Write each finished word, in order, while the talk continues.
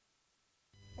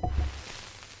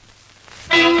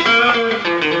Y'all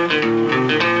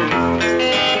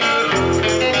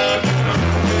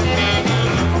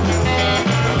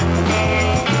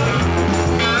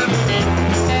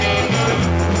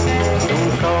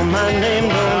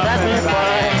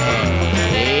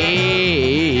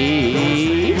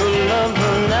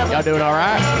doing all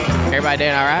right? Everybody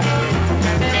doing all right?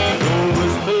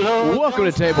 Welcome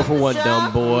to Table for One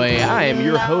Dumb Boy. I am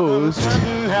your host,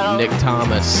 Nick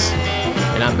Thomas,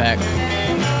 and I'm back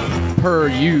per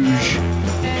usual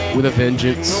with a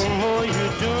vengeance.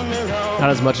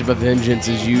 Not as much of a vengeance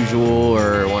as usual,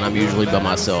 or when I'm usually by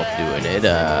myself doing it.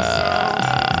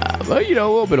 But you know,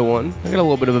 a little bit of one. I got a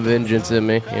little bit of a vengeance in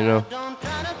me, you know.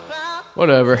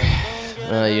 Whatever.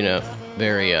 You know,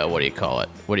 very what do you call it?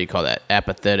 What do you call that?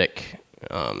 Apathetic.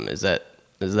 Is that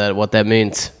what that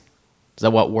means? Is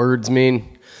that what words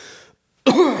mean?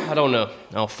 I don't know.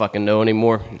 I don't fucking know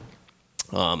anymore.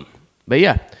 But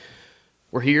yeah,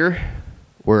 we're here.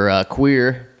 We're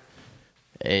queer,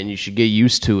 and you should get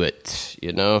used to it,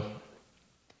 you know?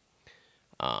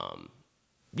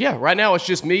 Yeah, right now it's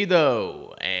just me,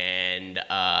 though, and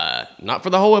not for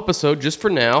the whole episode, just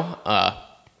for now.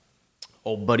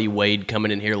 Old buddy Wade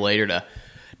coming in here later to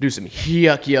do some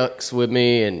yucks with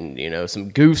me, and, you know, some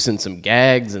goofs and some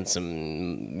gags and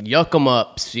some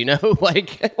yuck-em-ups, you know?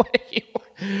 Like,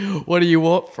 what do you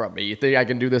want from me? You think I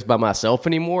can do this by myself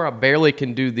anymore? I barely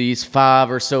can do these 5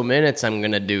 or so minutes I'm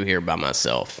going to do here by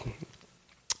myself.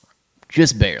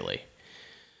 Just barely.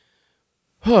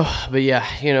 But yeah,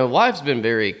 you know, life's been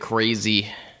very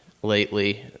crazy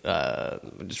lately.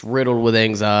 Just riddled with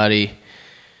anxiety.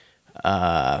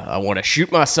 I want to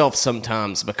shoot myself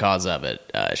sometimes because of it.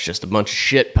 It's just a bunch of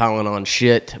shit piling on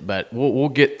shit, but we'll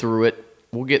get through it.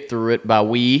 We'll get through it by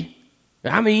we.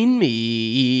 I mean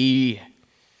me.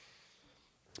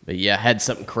 But yeah, I had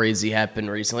something crazy happen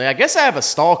recently. I guess I have a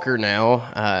stalker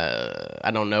now.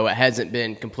 I don't know. It hasn't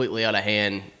been completely out of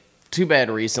hand too bad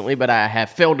recently, but I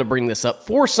have failed to bring this up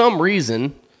for some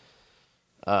reason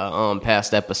on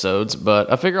past episodes.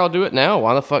 But I figure I'll do it now.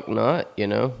 Why the fuck not, you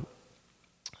know?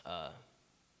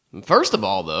 First of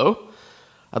all, though,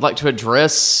 I'd like to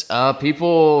address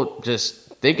people just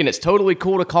thinking it's totally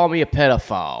cool to call me a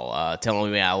pedophile,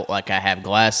 telling me I have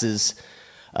glasses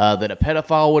that a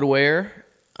pedophile would wear.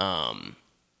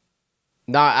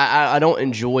 No, I don't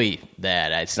enjoy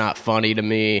that. It's not funny to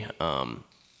me.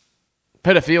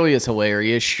 Pedophilia is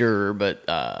hilarious, sure,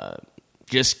 but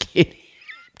just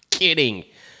kidding.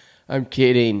 I'm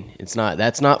kidding.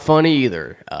 That's not funny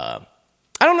either. I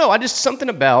don't know. Something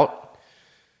about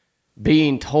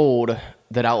being told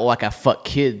that I look like I fuck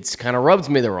kids kind of rubs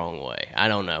me the wrong way. I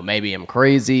don't know. Maybe I'm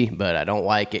crazy, but I don't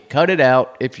like it. Cut it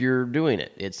out if you're doing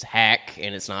it. It's hack,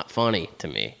 and it's not funny to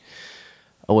me.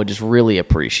 I would just really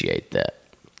appreciate that.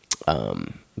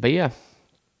 But yeah.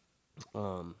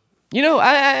 You know,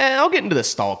 I'll get into the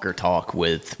stalker talk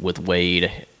with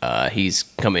Wade. He's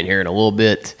coming here in a little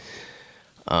bit.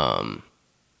 But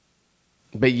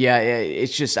yeah,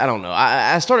 it's just, I don't know.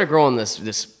 I started growing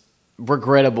this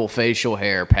regrettable facial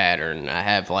hair pattern. I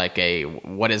have like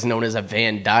what is known as a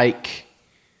Van Dyke,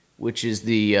 which is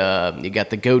you got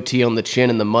the goatee on the chin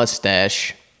and the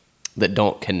mustache that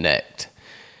don't connect.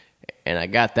 And I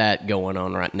got that going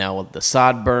on right now with the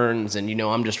sideburns, and you know,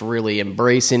 I'm just really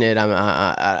embracing it.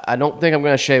 I don't think I'm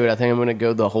going to shave it. I think I'm going to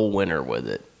go the whole winter with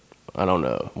it. I don't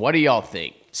know. What do y'all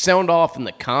think? Sound off in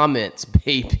the comments,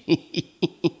 baby.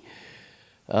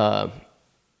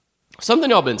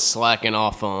 Something y'all been slacking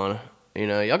off on. You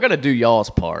know, y'all got to do y'all's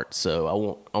part. So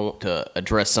I want to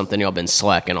address something y'all been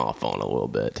slacking off on a little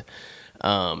bit.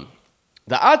 The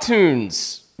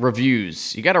iTunes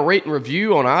reviews. You got to rate and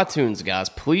review on iTunes, guys.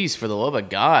 Please, for the love of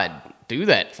God, do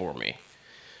that for me.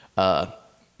 I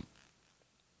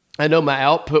know my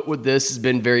output with this has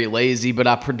been very lazy, but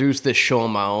I produce this show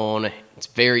on my own. It's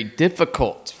very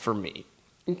difficult for me.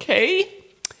 Okay?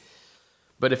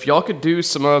 But if y'all could do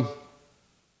some...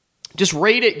 just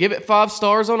rate it, give it 5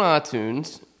 stars on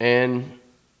iTunes, and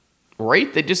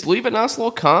just leave a nice little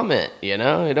comment, you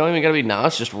know? It don't even gotta be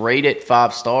nice, just rate it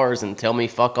 5 stars and tell me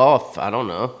fuck off. I don't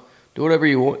know. Do whatever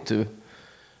you want to.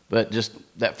 But just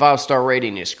that 5-star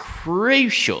rating is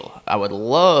crucial. I would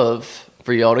love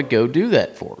for y'all to go do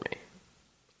that for me.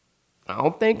 I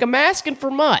don't think I'm asking for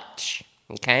much,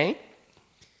 okay?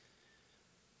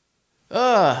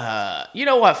 You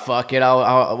know what? Fuck it.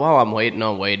 While I'm waiting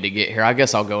on Wade to get here, I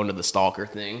guess I'll go into the stalker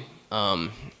thing.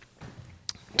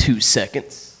 2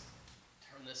 seconds.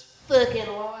 Turn this fucking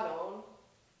light on.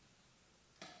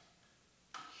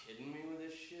 Kidding me with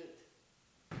this shit?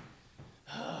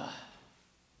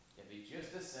 Give me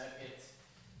just a second.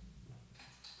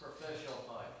 Professional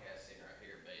podcasting right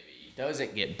here, baby.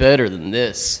 Doesn't get better than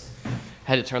this.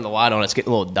 Had to turn the light on. It's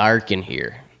getting a little dark in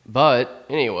here. But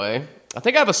anyway, I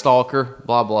think I have a stalker.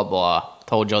 Blah, blah, blah.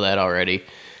 Told y'all that already.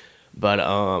 But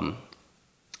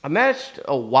I matched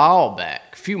a while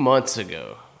back, a few months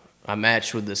ago. I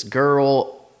matched with this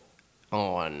girl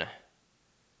on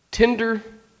Tinder.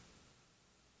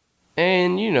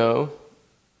 And,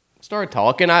 started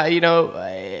talking.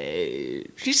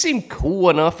 She seemed cool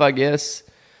enough, I guess.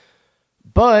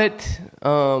 But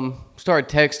started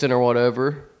texting or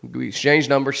whatever. We exchanged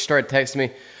numbers. She started texting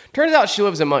me. Turns out she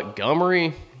lives in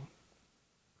Montgomery.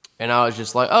 And I was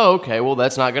just like, oh, okay, well,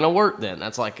 that's not going to work then.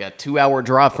 That's like a 2-hour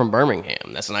drive from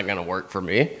Birmingham. That's not going to work for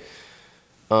me.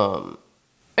 And,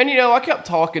 I kept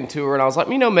talking to her, and I was like,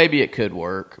 maybe it could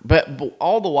work. But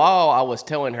all the while, I was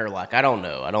telling her, like, I don't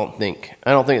know. I don't think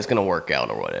it's going to work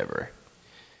out or whatever.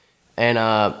 And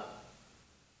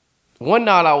one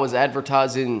night I was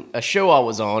advertising a show I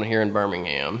was on here in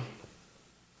Birmingham.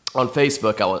 On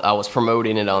Facebook, I was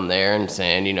promoting it on there and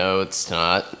saying, it's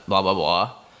not, blah,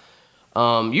 blah,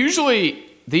 blah. Usually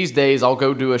these days I'll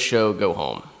go do a show, go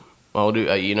home. I'll do,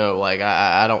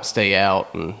 I don't stay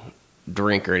out and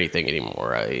drink or anything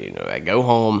anymore. I go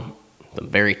home. I'm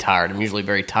very tired. I'm usually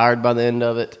very tired by the end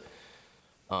of it.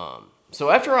 So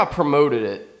after I promoted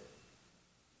it,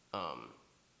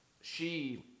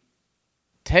 she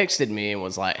texted me and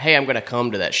was like, hey, I'm going to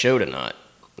come to that show tonight.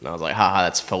 And I was like, haha,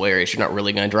 that's hilarious. You're not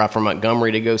really going to drive from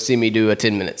Montgomery to go see me do a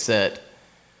 10-minute set.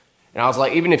 And I was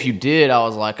like, even if you did, I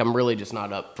was like, I'm really just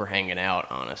not up for hanging out,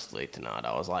 honestly, tonight.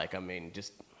 I was like,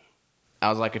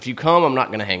 if you come, I'm not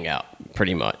going to hang out,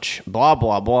 pretty much. Blah,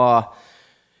 blah, blah.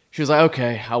 She was like,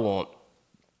 okay, I won't.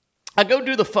 I go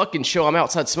do the fucking show. I'm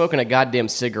outside smoking a goddamn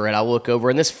cigarette. I look over,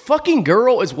 and this fucking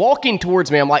girl is walking towards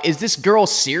me. I'm like, is this girl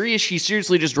serious? She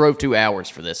seriously just drove 2 hours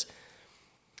for this.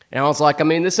 And I was like,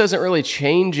 this doesn't really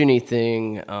change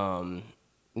anything. Now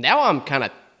I'm kind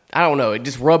of, I don't know, it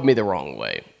just rubbed me the wrong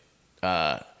way.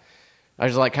 I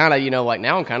was like, kind of,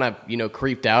 now I'm kind of,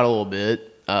 creeped out a little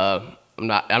bit. I'm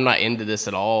not into this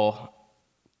at all.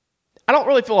 I don't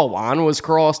really feel a line was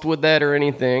crossed with that or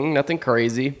anything. Nothing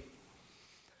crazy.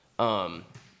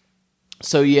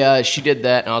 So yeah, she did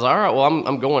that, and I was like, all right, well,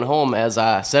 I'm going home as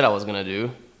I said I was gonna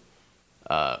do.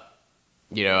 I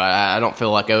don't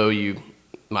feel like I owe you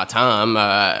my time.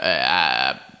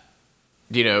 I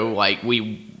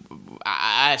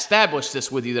established this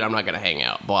with you that I'm not gonna hang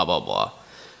out. Blah blah blah.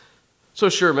 So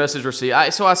sure, message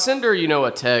received. So I send her,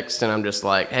 a text, and I'm just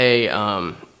like, hey,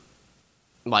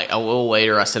 like a little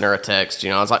later, I sent her a text.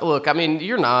 I was like, look,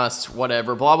 you're nice,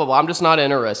 whatever, blah blah blah. I'm just not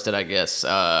interested, I guess.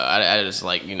 I just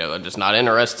I'm just not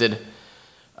interested.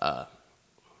 And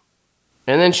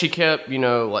then she kept, she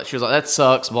was like, that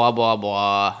sucks, blah blah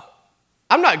blah.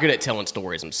 I'm not good at telling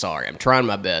stories. I'm sorry. I'm trying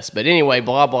my best. But anyway,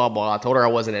 blah, blah, blah. I told her I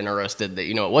wasn't interested, that,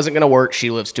 it wasn't going to work.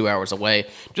 She lives 2 hours away.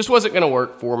 Just wasn't going to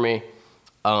work for me.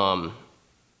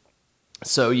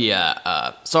 So,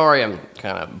 yeah. Sorry, I'm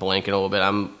kind of blanking a little bit.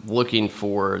 I'm looking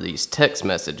for these text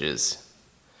messages.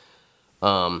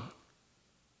 And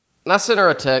I sent her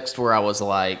a text where I was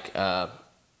like,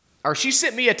 or she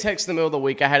sent me a text in the middle of the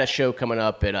week. I had a show coming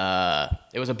up at,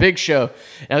 it was a big show.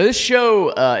 Now this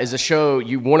show, is a show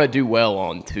you want to do well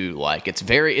on too. Like it's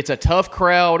a tough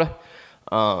crowd.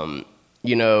 And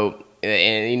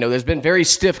there's been very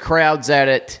stiff crowds at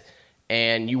it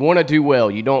and you want to do well.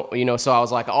 You don't, so I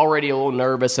was like already a little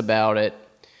nervous about it.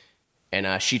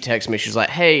 And, she texted me, she's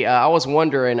like, hey, I was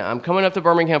wondering, I'm coming up to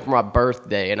Birmingham for my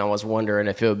birthday. And I was wondering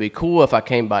if it would be cool if I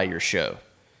came by your show.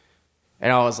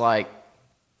 And I was like,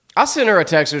 I sent her a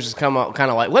text, just kind of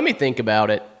like, let me think about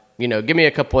it. Give me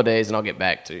a couple of days and I'll get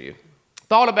back to you.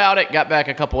 Thought about it, got back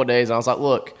a couple of days, and I was like,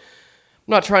 look, I'm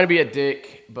not trying to be a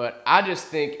dick, but I just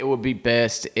think it would be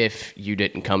best if you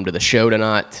didn't come to the show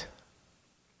tonight.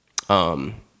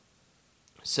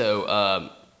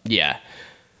 Yeah.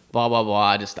 Blah, blah, blah.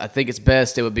 I think it's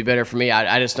best. It would be better for me.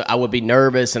 I would be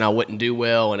nervous and I wouldn't do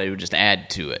well and it would just add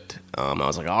to it. I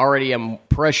was like, already I'm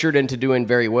pressured into doing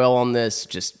very well on this.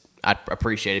 I'd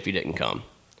appreciate it if you didn't come.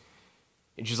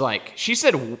 And she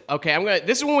said, okay,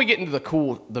 this is when we get into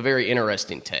the very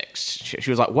interesting text.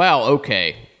 She was like, wow,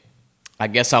 okay, I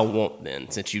guess I won't then,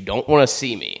 since you don't want to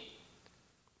see me.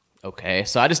 Okay,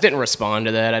 so I just didn't respond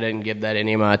to that. I didn't give that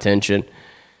any of my attention.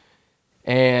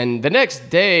 And the next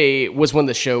day was when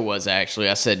the show was actually.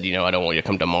 I said, I don't want you to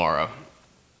come tomorrow.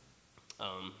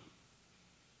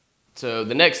 So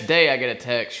the next day I get a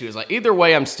text. She was like, either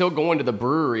way, I'm still going to the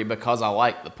brewery because I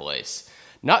like the place.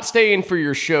 Not staying for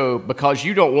your show because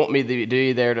you don't want me to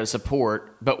be there to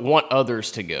support, but want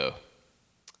others to go.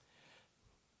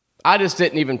 I just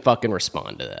didn't even fucking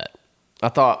respond to that. I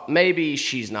thought maybe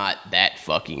she's not that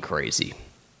fucking crazy.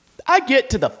 I get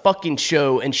to the fucking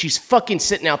show, and she's fucking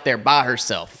sitting out there by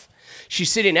herself.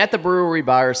 She's sitting at the brewery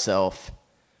by herself.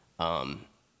 And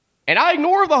I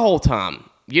ignore her the whole time.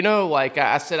 You know, like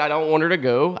I said, I don't want her to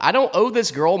go. I don't owe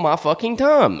this girl my fucking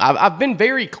time. I've been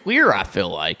very clear, I feel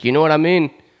like. You know what I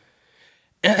mean?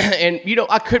 And, you know,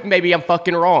 maybe I'm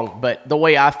fucking wrong, but the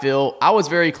way I feel, I was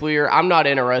very clear. I'm not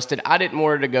interested. I didn't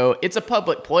want her to go. It's a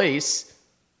public place.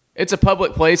 It's a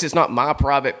public place. It's not my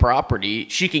private property.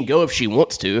 She can go if she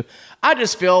wants to. I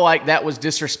just feel like that was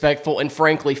disrespectful and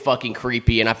frankly fucking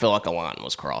creepy, and I feel like a line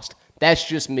was crossed. That's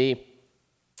just me.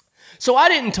 So I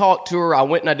didn't talk to her. I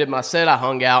went and I did my set. I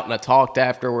hung out and I talked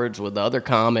afterwards with the other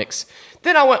comics.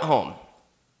 Then I went home.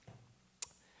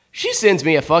 She sends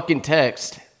me a fucking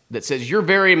text that says, "You're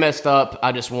very messed up.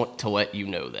 I just want to let you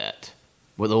know that,"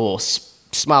 with a little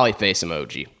smiley face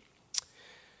emoji.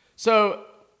 So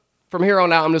from here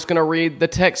on out, I'm just going to read the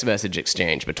text message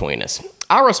exchange between us.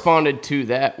 I responded to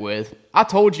that with, "I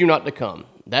told you not to come.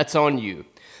 That's on you.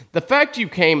 The fact you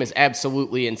came is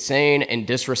absolutely insane and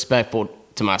disrespectful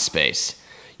to my space.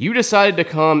 You decided to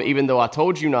come even though I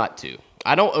told you not to.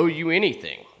 I don't owe you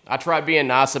anything. I tried being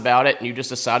nice about it and you just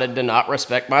decided to not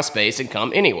respect my space and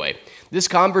come anyway. This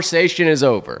conversation is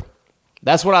over."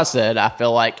 That's what I said. I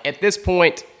feel like at this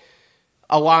point,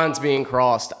 a line's being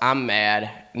crossed. I'm mad,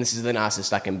 and this is the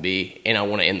nicest I can be, and I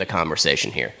want to end the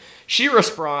conversation here. She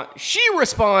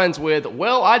responds with,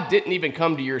 "Well, I didn't even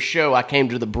come to your show. I came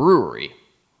to the brewery.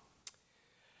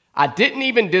 I didn't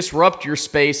even disrupt your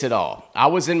space at all. I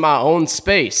was in my own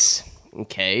space."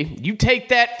 Okay, you take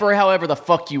that for however the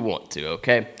fuck you want to,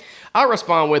 okay? I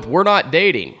respond with, "We're not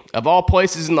dating. Of all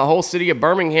places in the whole city of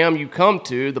Birmingham you come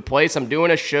to, the place I'm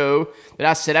doing a show that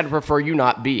I said I'd prefer you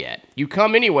not be at. You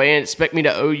come anyway and expect me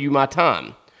to owe you my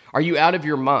time. Are you out of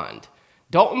your mind?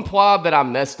 Don't imply that I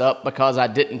messed up because I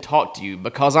didn't talk to you,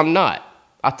 because I'm not.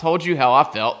 I told you how I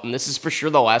felt, and this is for sure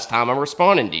the last time I'm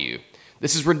responding to you.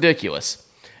 This is ridiculous."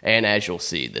 And as you'll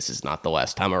see, this is not the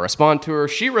last time I respond to her.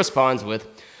 She responds with,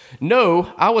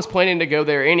 "No, I was planning to go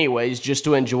there anyways just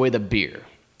to enjoy the beer.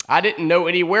 I didn't know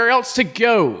anywhere else to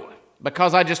go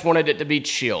because I just wanted it to be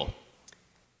chill.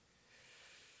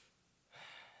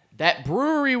 That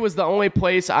brewery was the only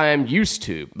place I am used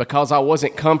to because I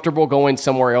wasn't comfortable going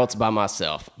somewhere else by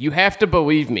myself. You have to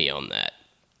believe me on that."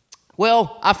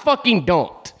 Well, I fucking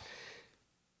don't.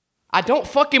 I don't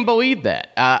fucking believe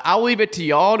that. I'll leave it to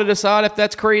y'all to decide if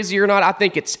that's crazy or not. I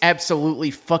think it's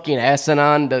absolutely fucking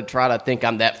asinine to try to think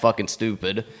I'm that fucking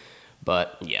stupid.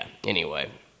 But, yeah, anyway.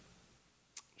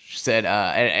 She said,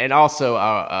 and also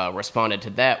I responded to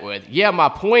that with, "Yeah, my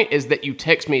point is that you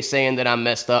text me saying that I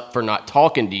messed up for not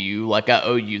talking to you like I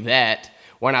owe you that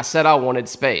when I said I wanted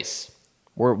space.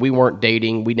 We weren't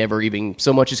dating. We never even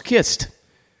so much as kissed.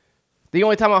 The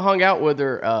only time I hung out with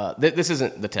her, this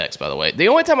isn't the text, by the way. The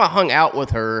only time I hung out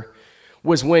with her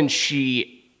was when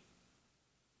she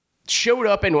showed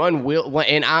up and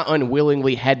I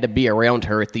unwillingly had to be around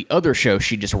her at the other show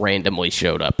she just randomly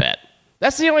showed up at.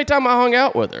 That's the only time I hung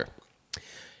out with her.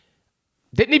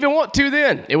 Didn't even want to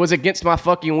then. It was against my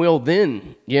fucking will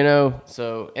then, you know?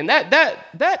 So, and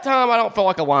that time I don't feel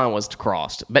like a line was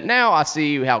crossed. But now I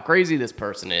see how crazy this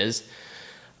person is.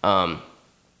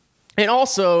 And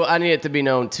also, I need it to be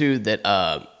known, too,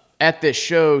 that at this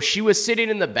show, she was sitting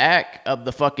in the back of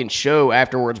the fucking show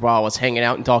afterwards while I was hanging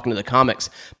out and talking to the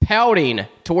comics, pouting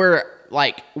to where,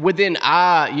 like, within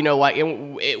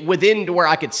to where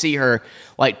I could see her,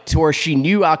 like, to where she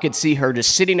knew I could see her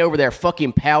just sitting over there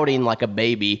fucking pouting like a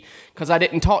baby because I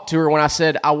didn't talk to her when I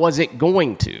said I wasn't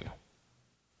going to.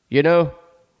 You know?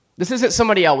 This isn't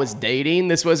somebody I was dating.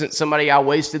 This wasn't somebody I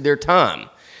wasted their time.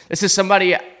 This is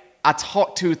somebody I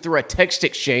talked to through a text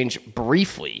exchange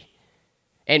briefly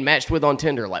and matched with on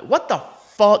Tinder. Like, what the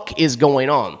fuck is going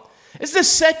on? It's the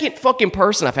second fucking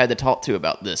person I've had to talk to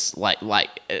about this,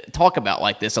 talk about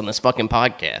like this on this fucking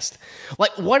podcast.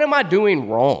 Like, what am I doing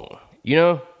wrong? You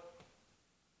know?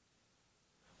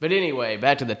 But anyway,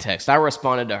 back to the text. I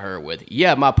responded to her with,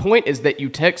 "Yeah, my point is that you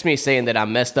text me saying that I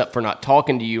messed up for not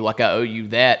talking to you like I owe you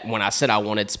that when I said I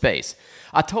wanted space.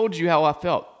 I told you how I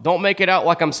felt. Don't make it out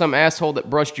like I'm some asshole that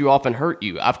brushed you off and hurt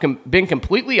you. I've been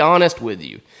completely honest with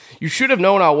you. You should have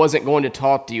known I wasn't going to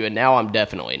talk to you, and now I'm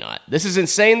definitely not. This is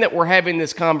insane that we're having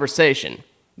this conversation.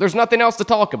 There's nothing else to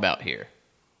talk about here."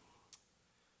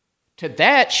 To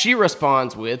that, she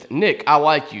responds with, "Nick, I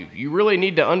like you. You really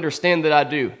need to understand that I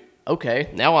do." Okay,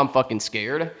 now I'm fucking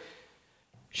scared.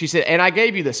 She said, "And I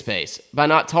gave you the space by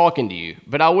not talking to you,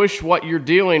 but I wish what you're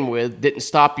dealing with didn't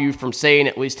stop you from saying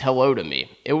at least hello to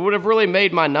me. It would have really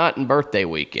made my night and birthday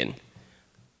weekend."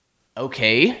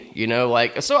 okay,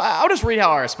 so I'll just read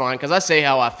how I respond, because I say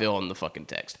how I feel in the fucking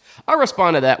text. I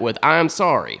respond to that with, I'm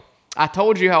sorry. I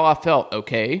told you how I felt,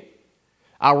 okay?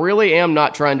 I really am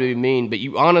not trying to be mean, but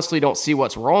you honestly don't see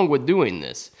what's wrong with doing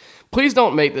this. Please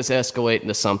don't make this escalate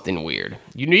into something weird.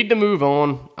 You need to move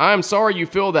on. I'm sorry you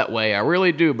feel that way, I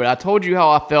really do, but I told you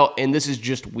how I felt, and this is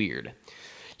just weird.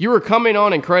 You were coming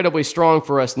on incredibly strong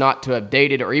for us not to have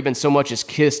dated or even so much as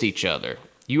kissed each other.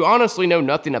 You honestly know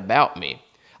nothing about me.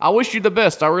 I wish you the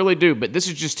best, I really do, but this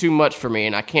is just too much for me,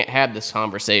 and I can't have this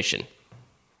conversation.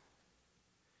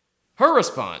 Her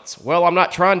response, well, I'm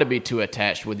not trying to be too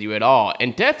attached with you at all,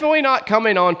 and definitely not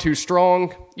coming on too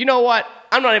strong. You know what?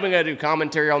 I'm not even going to do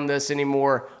commentary on this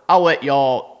anymore. I'll let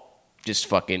y'all just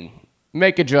fucking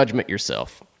make a judgment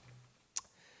yourself.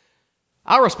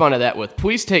 I respond to that with,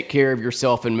 please take care of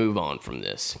yourself and move on from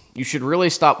this. You should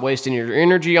really stop wasting your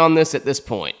energy on this at this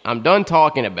point. I'm done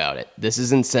talking about it. This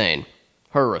is insane.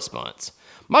 Her response,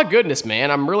 my goodness,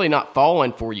 man, I'm really not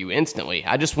falling for you instantly.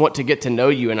 I just want to get to know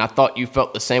you, and I thought you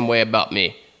felt the same way about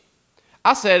me.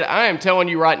 I said, I am telling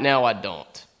you right now I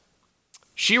don't.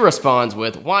 She responds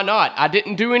with, why not? I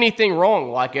didn't do anything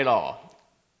wrong like at all.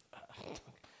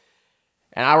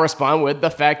 And I respond with, the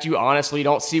fact you honestly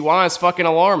don't see why is fucking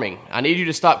alarming. I need you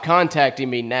to stop contacting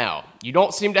me now. You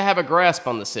don't seem to have a grasp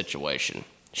on the situation.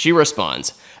 She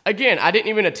responds, again, I didn't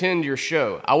even attend your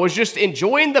show. I was just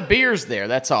enjoying the beers there,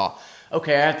 that's all.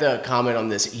 Okay, I have to comment on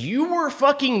this. You were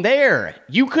fucking there.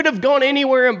 You could have gone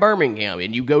anywhere in Birmingham,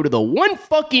 and you go to the one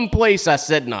fucking place I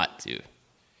said not to.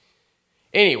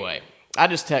 Anyway, I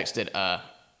just texted,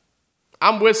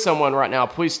 I'm with someone right now.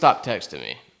 Please stop texting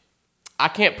me. I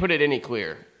can't put it any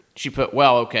clearer. She put,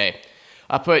 well, okay.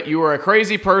 I put, you are a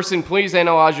crazy person. Please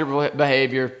analyze your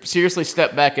behavior. Seriously,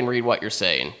 step back and read what you're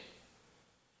saying.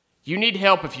 You need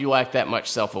help if you lack that much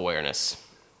self-awareness.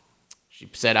 She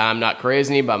said, I'm not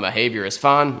crazy. My behavior is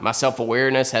fine. My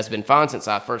self-awareness has been fine since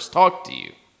I first talked to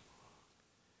you.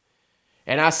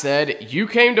 And I said, you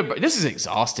came to... This is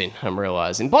exhausting, I'm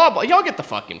realizing. Blah, blah. Y'all get the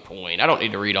fucking point. I don't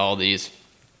need to read all these.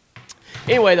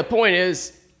 Anyway, the point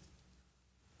is,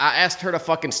 I asked her to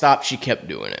fucking stop. She kept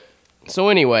doing it. So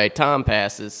anyway, time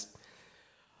passes.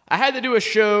 I had to do a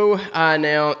show I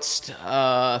announced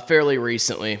fairly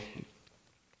recently.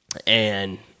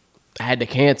 And I had to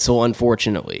cancel,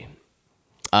 unfortunately.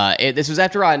 This was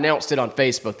after I announced it on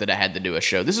Facebook that I had to do a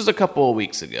show. This was a couple of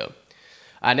weeks ago.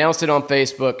 I announced it on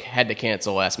Facebook, had to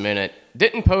cancel last minute.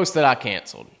 Didn't post that I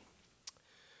canceled.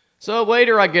 So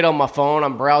later I get on my phone,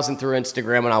 I'm browsing through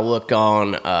Instagram, and I look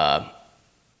on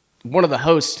one of the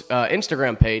host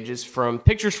Instagram pages from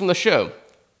pictures from the show.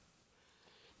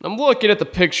 I'm looking at the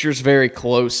pictures very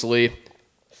closely.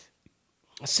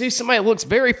 I see somebody that looks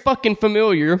very fucking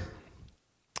familiar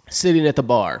sitting at the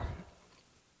bar.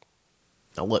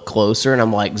 I look closer, and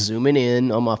I'm like zooming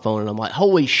in on my phone, and I'm like,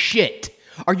 holy shit,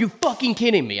 are you fucking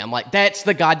kidding me? I'm like, that's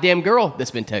the goddamn girl that's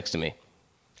been texting me.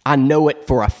 I know it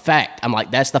for a fact. I'm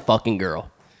like, that's the fucking girl.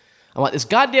 I'm like, this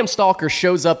goddamn stalker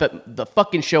shows up at the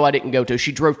fucking show I didn't go to.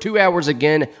 She drove 2 hours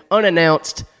again,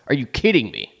 unannounced. Are you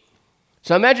kidding me?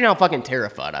 So imagine how fucking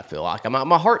terrified I feel like.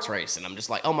 My heart's racing. I'm just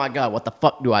like, oh my God, what the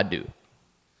fuck do I do?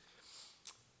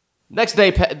 Next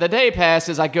day, the day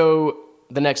passes. I go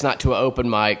the next night to an open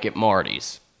mic at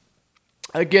Marty's.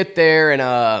 I get there, and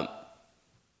a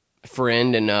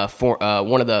friend and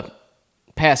one of the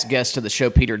past guests to the show,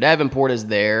 Peter Davenport, is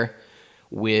there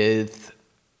with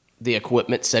the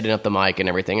equipment, setting up the mic and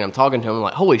everything. And I'm talking to him, I'm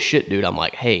like, holy shit, dude. I'm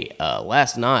like, hey,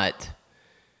 last night,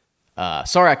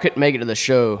 sorry I couldn't make it to the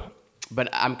show, but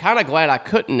I'm kind of glad I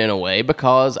couldn't in a way,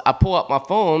 because I pull up my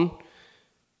phone,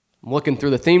 I'm looking through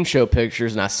the theme show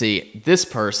pictures, and I see this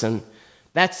person.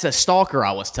 That's the stalker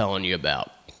I was telling you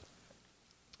about.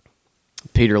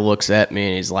 Peter looks at me,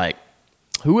 and he's like,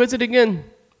 who is it again?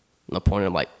 And I point,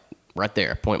 I'm like, right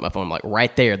there. I point my phone, I'm like,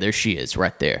 right there. There she is,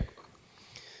 right there.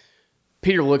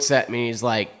 Peter looks at me, and he's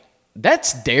like,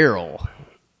 that's Daryl.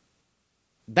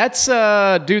 That's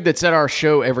a dude that's at our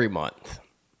show every month.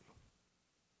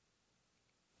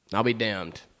 I'll be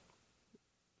damned.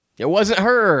 It wasn't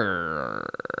her.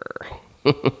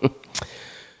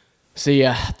 See,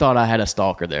 I thought I had a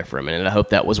stalker there for a minute. I hope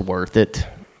that was worth it.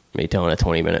 Me telling a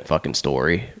 20-minute fucking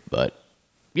story. But,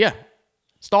 yeah.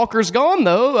 Stalker's gone,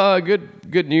 though.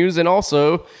 Good news. And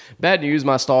also, bad news,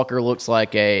 my stalker looks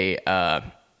like a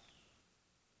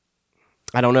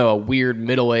weird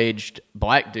middle-aged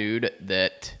black dude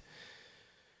that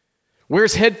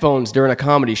wears headphones during a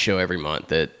comedy show every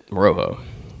month at Rojo.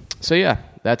 So, yeah,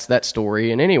 that's that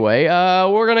story. And anyway,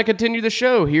 we're going to continue the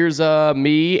show. Here's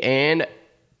me and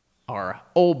our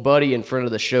old buddy in front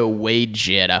of the show, Wade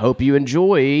Jett. I hope you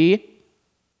enjoy.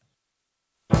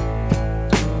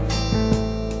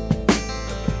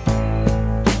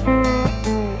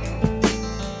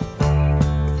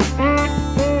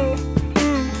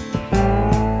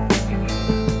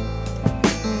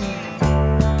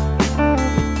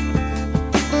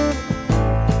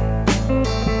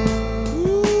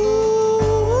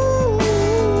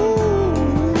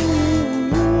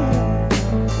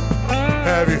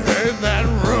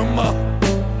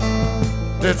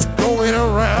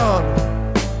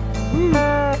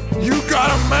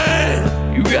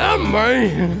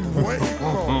 man. Way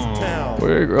across town.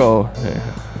 Where go?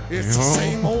 It's the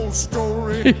same old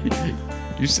story.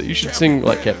 You should sing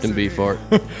like Captain Beefheart.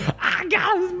 I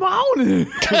got this morning.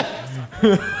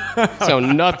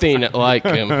 Sound nothing like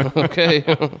him. Okay.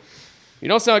 You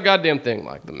don't sound a goddamn thing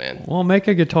like the man. Well, make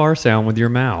a guitar sound with your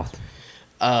mouth.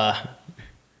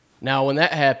 Now, when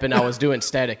that happened, I was doing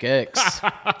Static X,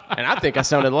 and I think I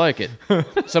sounded like it.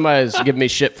 Somebody's giving me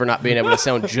shit for not being able to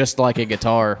sound just like a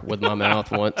guitar with my mouth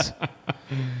once.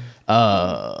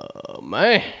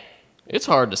 Man, it's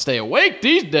hard to stay awake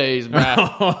these days, man.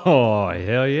 Oh,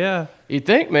 hell yeah. You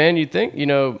think, man,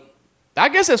 I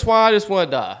guess that's why I just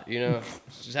want to die,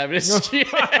 Just have an excuse,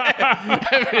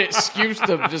 have an excuse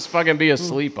to just fucking be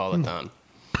asleep all the time.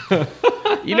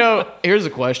 Here's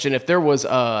a question. If there was,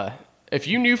 if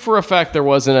you knew for a fact there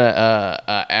wasn't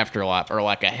a afterlife or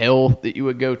like a hell that you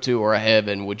would go to or a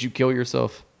heaven, would you kill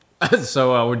yourself?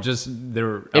 So I would just...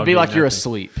 It'd be like you're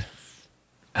asleep.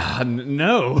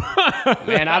 No.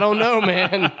 Man, I don't know,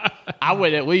 man. I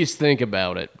would at least think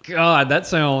about it. God, that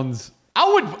sounds...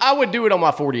 I would do it on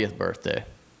my 40th birthday.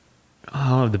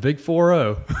 Oh, the big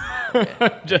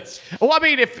 4-0. Just... Well, I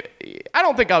mean, I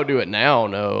don't think I would do it now,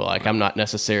 no. Like, I'm not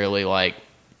necessarily like...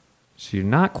 So you're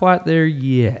not quite there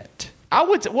yet. I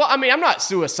would... Well, I mean, I'm not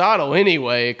suicidal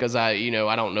anyway, because I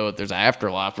don't know if there's an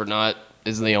afterlife or not,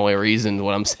 is the only reason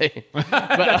what I'm saying. But,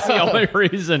 That's the only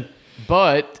reason.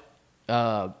 But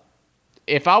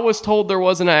if I was told there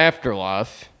wasn't an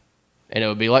afterlife, and it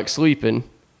would be like sleeping,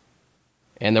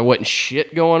 and there wasn't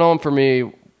shit going on for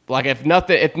me... Like, if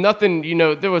nothing,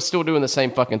 they was still doing the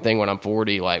same fucking thing when I'm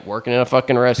 40, like working in a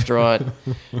fucking restaurant.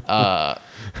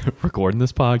 Recording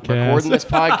this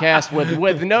podcast.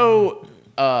 with no,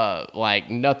 like,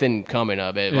 nothing coming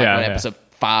of it. Like, episode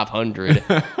 500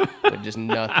 with just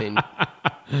nothing.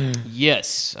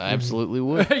 Yes, I absolutely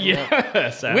would.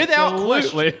 Yes, Without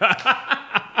absolutely. question.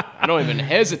 I don't even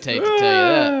hesitate to tell you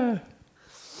that.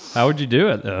 How would you do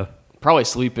it, though? Probably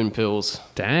sleeping pills.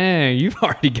 Dang, you've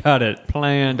already got it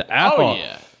planned out. Oh,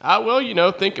 yeah.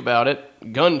 Well, think about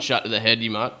it. Gunshot to the head, you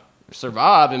might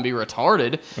survive and be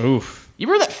retarded. Oof. You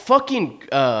remember that fucking,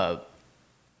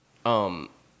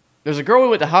 there's a girl we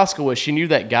went to high school with, she knew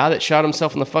that guy that shot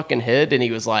himself in the fucking head, and he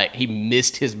was like, he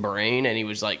missed his brain, and he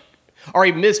was like, or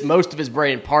he missed most of his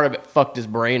brain, and part of it fucked his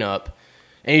brain up,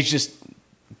 and he's just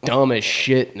dumb as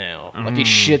shit now. Like, he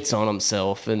shits on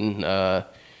himself, and,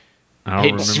 I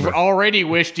don't remember. already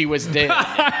wished he was dead.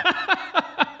 I'm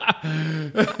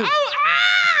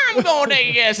going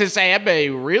to guess and say, I bet he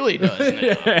really does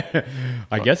now.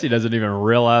 I guess he doesn't even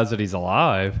realize that he's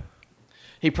alive.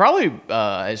 He probably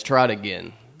has tried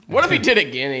again. What if he did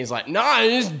again and he's like, nah,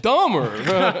 it's dumber.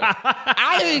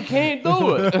 I can't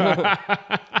do it.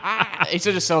 He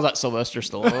just sounds like Sylvester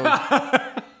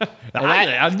Stallone.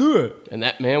 I knew it. And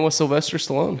that man was Sylvester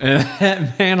Stallone. And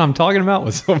that man I'm talking about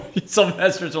was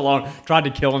Sylvester Stallone tried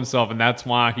to kill himself, and that's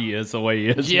why he is the way he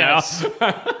is Yes.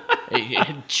 He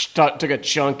took a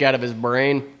chunk out of his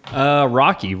brain. now.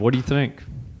 Rocky, what do you think?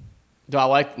 Do I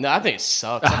like? No, I think it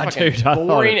sucks. It's fucking Dude, I thought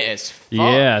boring it- as fuck.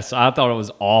 Yes, I thought it was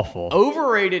awful.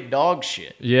 Overrated dog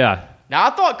shit. Yeah, Now, I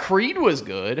thought Creed was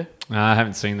good. I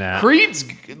haven't seen that. Creed's,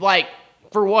 like,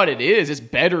 for what it is, it's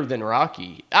better than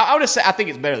Rocky. I would just say I think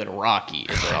it's better than Rocky,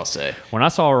 is what I'll say. When I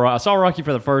saw Rocky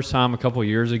for the first time a couple of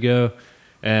years ago,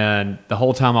 and the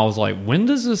whole time I was like, when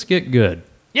does this get good?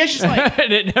 Yeah, it's just like,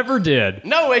 And it never did.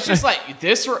 no, it's just like,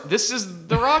 this is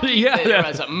the Rocky. Yeah, thing. yeah.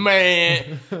 Everybody's like,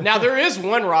 man. Now, there is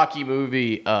one Rocky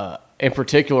movie in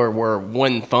particular where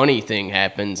one funny thing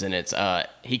happens, and it's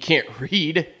he can't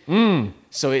read.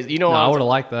 So, I would have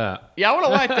liked that. yeah, I would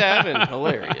have liked that. It'd been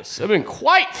hilarious. It'd been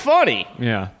quite funny.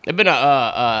 Yeah. It'd been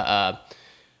a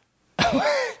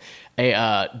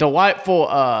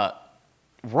delightful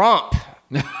romp.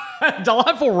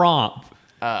 Delightful romp.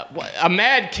 A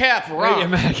madcap romp. Yeah,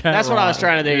 madcap That's what I was romp.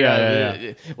 trying to think of.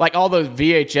 Yeah. Like all those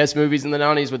VHS movies in the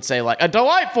 90s would say, like, a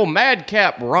delightful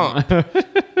madcap romp.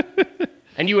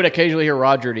 And you would occasionally hear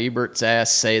Roger Ebert's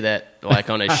ass say that, like,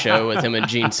 on his show with him and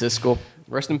Gene Siskel.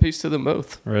 Rest in peace to them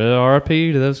both. RIP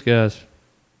to those guys.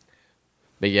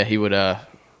 But yeah, he would,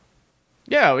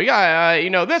 yeah, we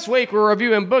got, this week we're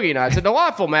reviewing Boogie Nights, a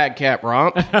delightful madcap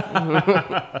romp.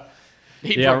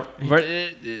 Yeah, but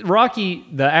Rocky,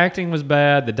 the acting was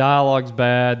bad, the dialogue's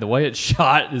bad, the way it's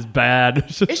shot is bad.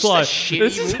 It's just It's just a like, shitty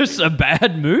this is just a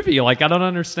bad movie. Like, I don't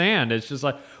understand. It's just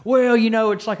like, well,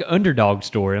 it's like an underdog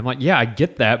story. I'm like, yeah, I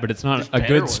get that, but it's not a better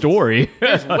good ones. story.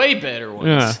 There's way better ones.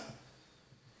 Yeah.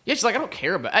 Yeah, she's like, I don't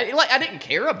care about. I didn't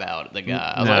care about the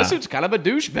guy. I was like, this dude's kind of a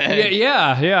douchebag.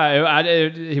 Yeah.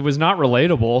 He was not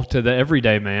relatable to the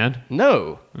everyday man.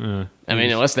 No, I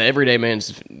mean, unless the everyday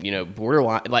man's,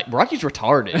 borderline. Like Rocky's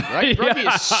retarded. Right? Rocky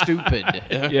is stupid.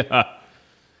 Yeah.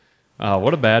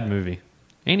 What a bad movie.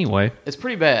 Anyway. It's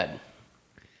pretty bad.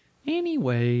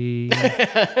 Anyway.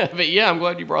 But yeah, I'm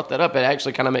glad you brought that up. It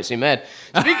actually kind of makes me mad.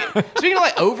 Speaking of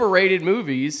like overrated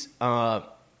movies,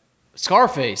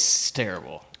 Scarface is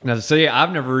terrible. Now, see,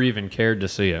 I've never even cared to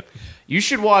see it. You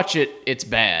should watch it. It's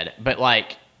bad. But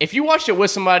like, if you watched it with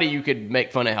somebody, you could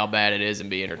make fun of how bad it is and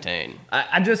be entertained.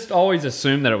 I just always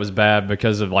assumed that it was bad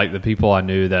because of like the people I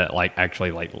knew that like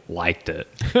actually like liked it.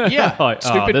 Yeah, like,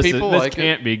 stupid people this like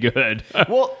can't be good.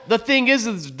 Well, the thing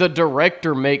is the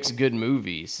director makes good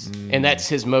movies, and that's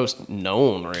his most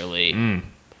known, really.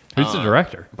 Who's the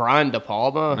director? Brian De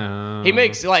Palma. He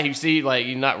makes like you see like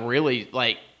you're not really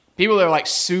like people that are like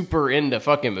super into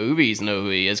fucking movies know who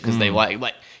he is because they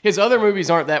like his other movies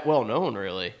aren't that well known,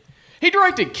 really. He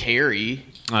directed Carrie,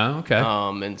 Oh, okay.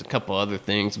 and a couple other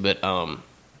things, but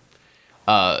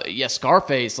yeah,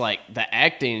 Scarface, like the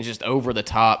acting is just over the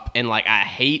top, and like I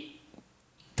hate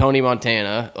Tony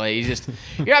Montana. Like he's just,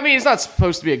 yeah, I mean, he's not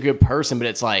supposed to be a good person, but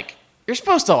it's like you're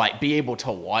supposed to like be able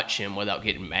to watch him without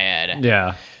getting mad.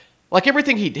 Yeah. Like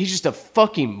everything he's just a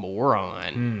fucking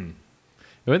moron.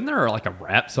 Wasn't there like a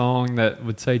rap song that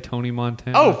would say Tony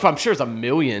Montana? Oh, I'm sure it's a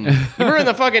million. Remember in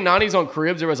the fucking 90s on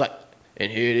Cribs, there was like,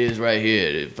 and here it is right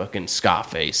here, the fucking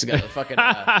Scarface. Got the fucking,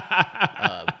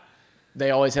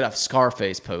 they always had a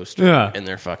Scarface poster in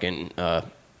their fucking,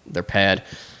 their pad.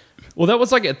 Well, that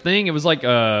was like a thing. It was like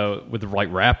with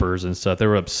like rappers and stuff. They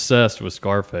were obsessed with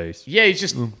Scarface. Yeah, he's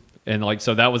just... And like,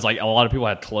 so that was like a lot of people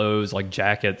had clothes, like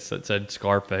jackets that said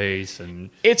Scarface. And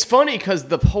it's funny because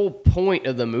the whole point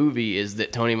of the movie is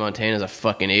that Tony Montana's a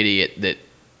fucking idiot that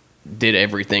did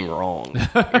everything wrong.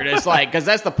 You're just like, because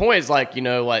that's the point. It's like,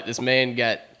 like this man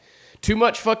got too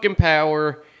much fucking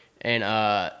power and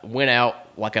went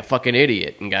out like a fucking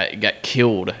idiot and got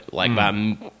killed like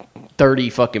by 30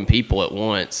 fucking people at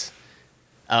once.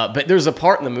 But there's a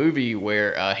part in the movie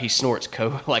where he snorts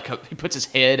coke, like he puts his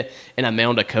head in a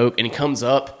mound of coke, and he comes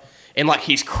up and like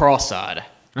he's cross-eyed,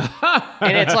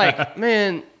 and it's like,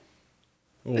 man,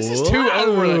 this is too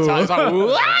over the top. It's like,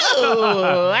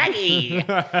 whoa, wacky.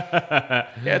 Yeah,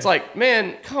 it's like,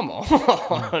 man, come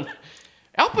on.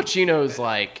 Al Pacino's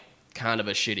like kind of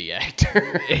a shitty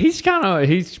actor. he's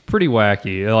pretty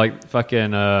wacky. Like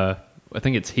fucking, I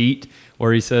think it's Heat,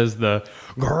 where he says the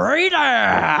great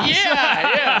ass.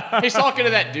 Yeah. He's talking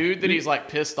to that dude that he's like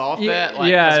pissed off at.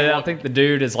 Like, I think the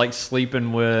dude is like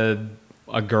sleeping with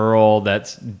a girl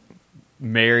that's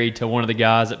married to one of the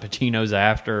guys that Pacino's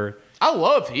after. I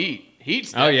love Heat.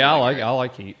 Heat's I definitely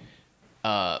like Heat.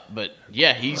 but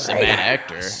yeah, he's a bad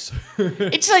actor.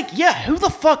 It's like, yeah, who the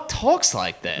fuck talks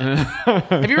like that?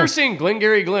 Have you ever seen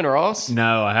Glengarry Glen Ross?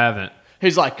 No, I haven't.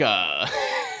 He's like, now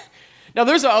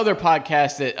there's another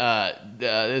podcast that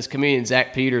this comedian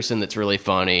Zach Peterson that's really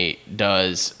funny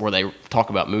does where they talk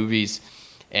about movies,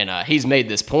 and he's made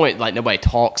this point like nobody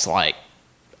talks like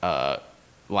the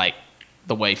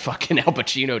way fucking Al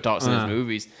Pacino talks in his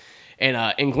movies.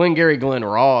 And in Glengarry Glen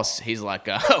Ross, he's like,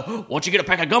 why don't you get a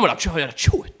pack of gum and I'll show you how to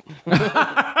chew it.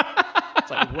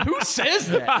 It's like, who says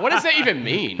that? What does that even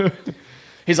mean?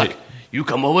 He's like, you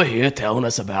come over here telling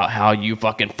us about how you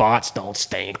fucking farts don't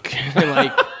stink. And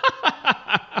like,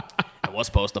 I was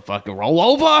supposed to fucking roll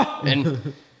over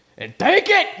and take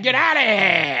it. Get out of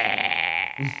here.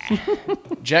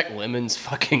 Jack Lemmon's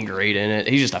fucking great in it.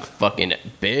 He's just a fucking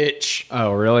bitch.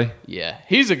 Oh, really? Yeah,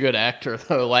 he's a good actor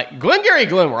though. Like Glengarry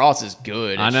Glen Ross is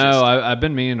good. I know. I've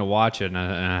been meaning to watch it and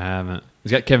I haven't.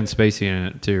 He's got Kevin Spacey in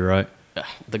it too, right?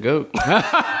 The goat.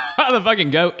 The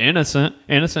fucking goat. Innocent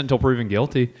until proven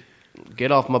guilty.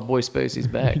 Get off my boy Spacey's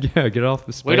back. Yeah, get off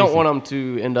the Spacey. We don't want him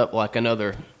to end up like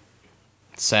another,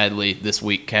 sadly, this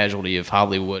week casualty of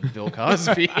Hollywood, Bill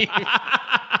Cosby.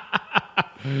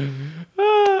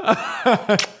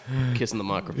 Kissing the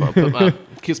microphone.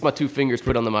 Kiss my two fingers,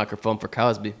 put on the microphone for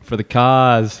Cosby. For the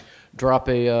cause. Drop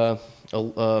a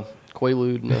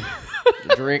Quaalude and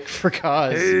a drink for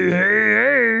Cos.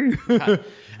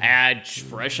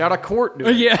 Fresh out of court,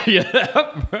 dude.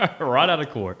 Yeah. Right out of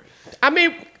court. I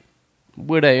mean,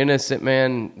 would an innocent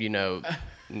man,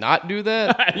 not do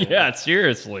that? Yeah,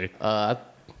 seriously.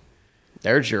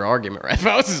 There's your argument, right? If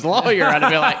I was his lawyer, I'd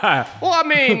be like, well, I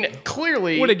mean,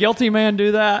 clearly. Would a guilty man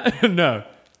do that? No.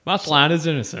 My client is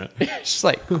innocent. It's just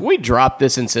like, can we drop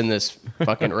this and send this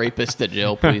fucking rapist to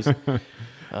jail, please? The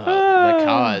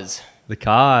cause. The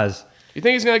cause. You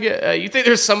think he's gonna get? You think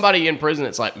there's somebody in prison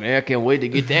that's like, man, I can't wait to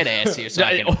get that ass here. So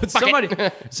I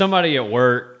can somebody at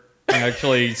work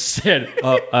actually said,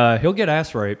 he'll get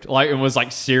ass raped. Like, it was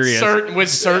like serious. With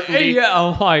certainty. Yeah,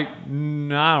 I'm like,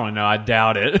 I don't know. I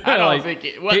doubt it. I don't Like, think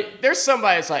it. Well, there's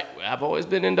somebody that's like, I've always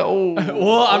been into old.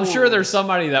 Well, I'm sure there's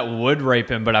somebody that would rape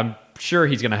him, but I'm sure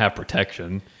he's going to have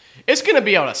protection. It's gonna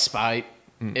be out of spite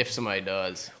if somebody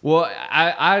does. Well,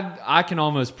 I can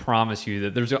almost promise you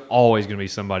that there's always going to be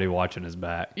somebody watching his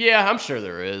back. Yeah, I'm sure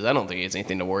there is. I don't think it's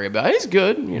anything to worry about. He's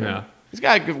good, you know. Yeah. He's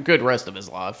got a good rest of his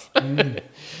life.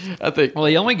 I think. Well,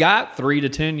 he only got 3 to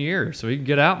 10 years, so he can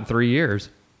get out in 3 years.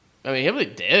 I mean, he really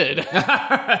did.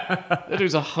 That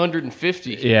dude's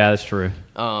 150. Yeah, that's true.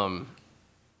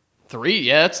 3,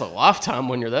 yeah, it's a lifetime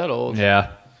when you're that old.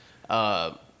 Yeah.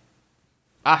 I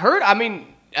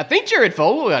think Jared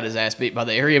Fogle got his ass beat by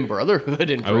the Aryan Brotherhood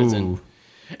in prison. Ooh.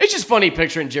 It's just funny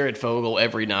picturing Jared Fogle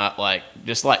every night, like,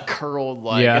 just like curled,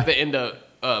 like, Yeah. at the end of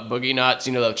Boogie Nights,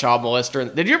 you know, the child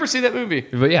molester. Did you ever see that movie?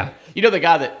 But yeah. You know the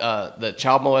guy that, the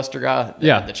child molester guy?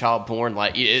 Yeah. The child porn,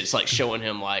 like, it's like showing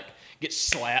him, like, get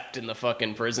slapped in the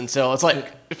fucking prison cell. It's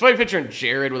like, it's funny picturing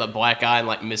Jared with a black eye and,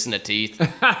 like, missing a teeth.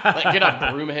 Like, get a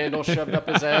broom handle shoved up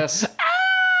his ass.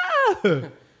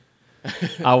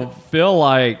 I feel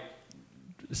like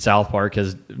South Park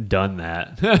has done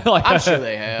that. Like, I'm sure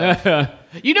they have.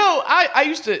 You know, I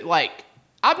used to, like,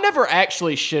 I've never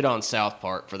actually shit on South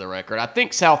Park, for the record. I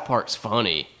think South Park's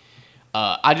funny.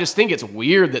 I just think it's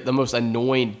weird that the most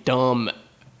annoying, dumb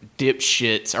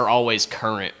dipshits are always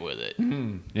current with it.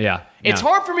 Yeah. It's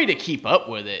hard for me to keep up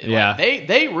with it. Yeah. Like,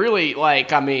 they really,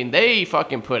 like, I mean, they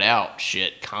fucking put out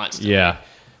shit constantly. Yeah.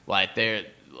 Like, they're,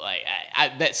 like,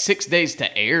 that 6 days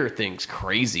to air thing's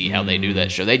crazy how they do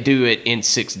that show. They do it in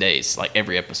 6 days, like,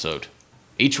 every episode.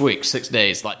 Each week, 6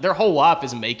 days. Like, their whole life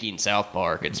is making South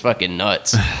Park. It's fucking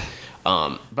nuts.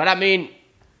 But, I mean,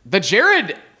 the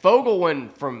Jared Fogle one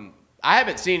from... I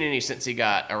haven't seen any since he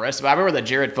got arrested, but I remember the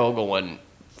Jared Fogle one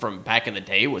from back in the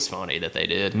day was funny that they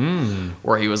did.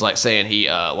 Where he was, like, saying he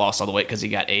lost all the weight because he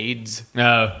got AIDS.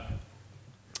 No.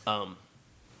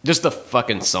 Just the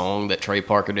fucking song that Trey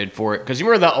Parker did for it. Because you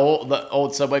remember the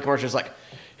old Subway commercial? It's like,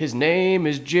 his name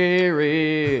is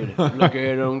Jared. Look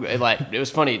at him. Like, it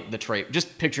was funny, the Trey.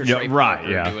 Just picture Trey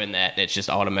Parker doing that, and it's just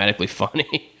automatically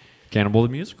funny. Cannibal the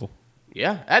Musical.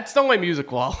 Yeah, that's the only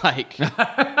musical I like.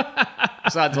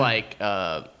 Besides, like,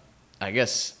 I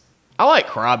guess, I like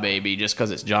Crybaby just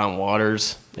because it's John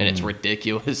Waters, and it's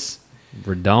ridiculous.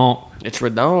 Redonk. It's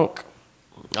redonk.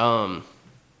 I'm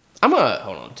gonna,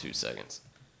 hold on 2 seconds.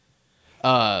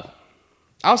 I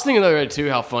was thinking the other day, too,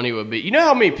 how funny it would be. You know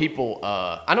how many people,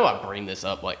 I know I bring this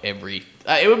up, like, every,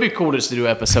 it would be cool just to do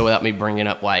an episode without me bringing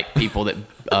up, like, people that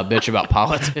bitch about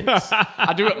politics.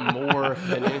 I do it more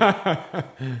than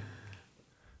anything.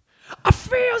 I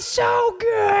feel so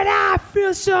good. I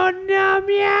feel so numb,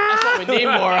 yeah. That's what we need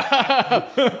more.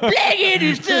 Black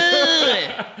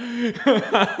understood.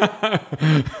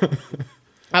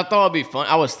 I thought it'd be fun.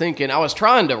 I was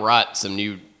trying to write some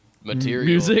new material.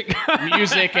 Music,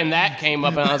 and that came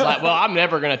up, and I was like, well, I'm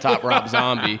never going to top Rob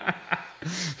Zombie.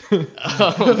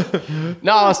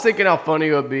 No, I was thinking how funny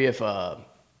it would be if,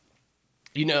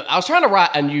 you know, I was trying to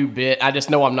write a new bit. I just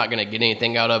know I'm not going to get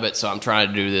anything out of it, so I'm trying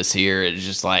to do this here. It's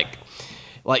just like,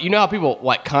 you know how people,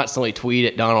 like, constantly tweet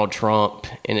at Donald Trump,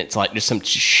 and it's, like, just some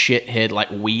shithead, like,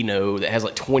 we know that has,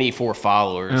 like, 24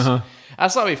 followers. I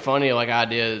just thought it'd be funny, like,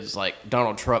 ideas, like,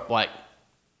 Donald Trump, like,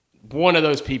 one of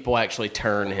those people actually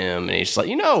turn him, and he's just like,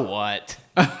 you know what?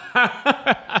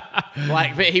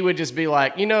 Like, but he would just be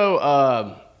like, you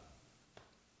know,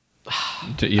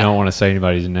 You don't want to say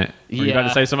anybody's name. Yeah. You about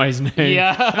to say somebody's name?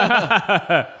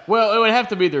 Yeah. Well, it would have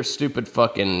to be their stupid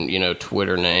fucking, you know,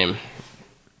 Twitter name.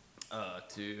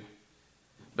 Too.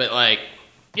 But, like,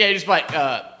 yeah, just like,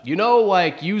 you know,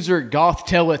 like, user Goth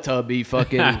Teletubby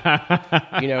fucking,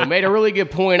 you know, made a really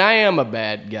good point. I am a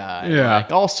bad guy. Yeah.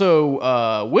 Like,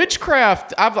 also,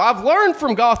 witchcraft, I've learned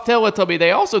from Goth Teletubby,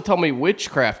 they also tell me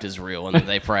witchcraft is real and that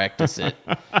they practice it.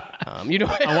 You know,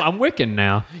 I'm Wiccan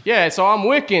now. Yeah, so I'm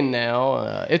Wiccan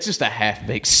now. It's just a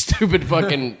half-baked, stupid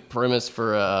fucking premise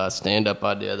for a stand-up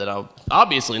idea that I'll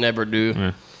obviously never do.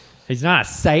 Yeah. He's not a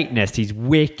Satanist. He's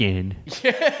Wiccan.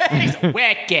 He's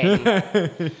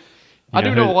Wiccan. I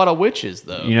do know a lot of witches,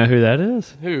 though. You know who that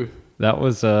is? Who? That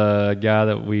was a guy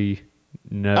that we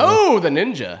know. Oh, the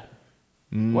ninja.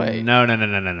 Wait.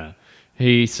 No.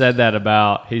 He said that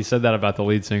about the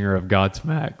lead singer of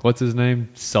Godsmack. What's his name?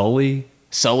 Sully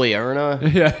Erna?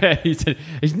 Yeah, he said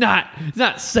he's not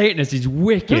Satanist, he's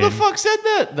Wiccan. Who the fuck said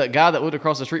that? The guy that lived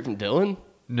across the street from Dylan?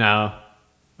 No.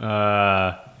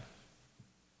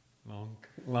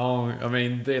 Long. I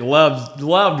mean, they loved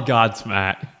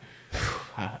Godsmack.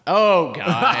 Oh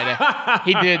God,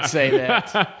 he did say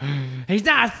that. He's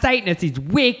not a Satanist. He's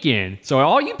Wiccan. So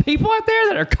all you people out there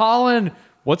that are calling,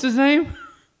 what's his name?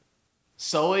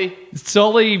 Sully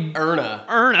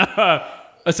Erna,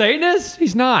 a Satanist?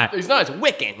 He's not. He's not. It's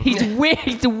Wiccan. He's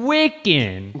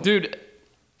Wiccan. Dude,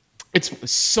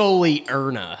 it's Sully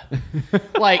Erna.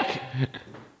 Like,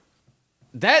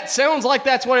 that sounds like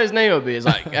that's what his name would be. It's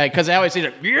like, because I always see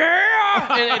it, yeah!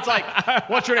 And it's like,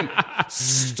 what's your name?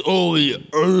 Sully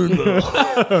Erna.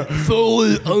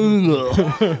 Sully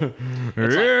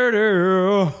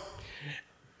Erna.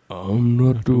 I'm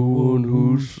not the one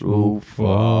who's so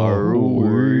far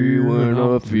away when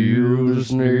I feel the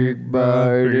snake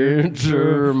bite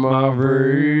into my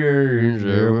veins.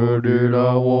 Ever did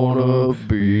I wanna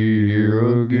be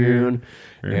here again?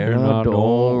 And I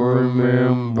don't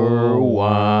remember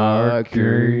why I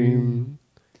came.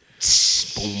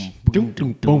 You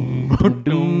remember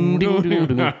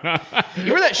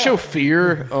that show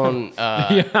Fear on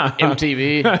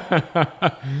MTV?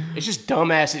 It's just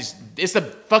dumbasses. It's the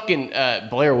fucking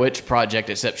Blair Witch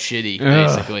Project, except shitty,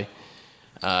 basically.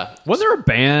 Was there a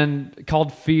band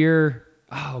called Fear?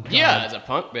 Oh, God. Yeah, it's a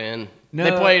punk band. No.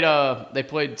 They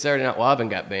played Saturday Night Live and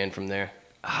got banned from there.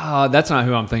 That's not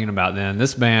who I'm thinking about then.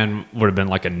 This band would have been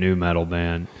like a new metal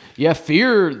band. Yeah,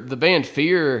 Fear, the band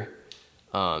Fear,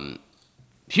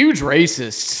 huge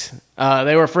racists.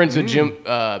 They were friends with John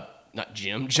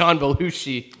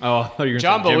Belushi. Oh, I thought you were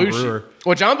John going to say Jim Belushi. Brewer.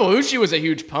 Well, John Belushi was a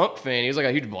huge punk fan. He was like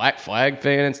a huge Black Flag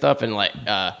fan and stuff. And like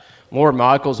Lord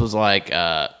Michaels was like,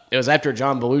 it was after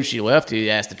John Belushi left, he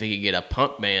asked if he could get a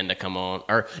punk band to come on.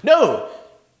 Or no,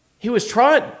 he was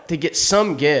trying to get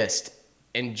some guest.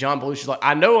 And John Belushi's like,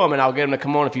 I know him, and I'll get him to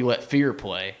come on if you let Fear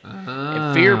play.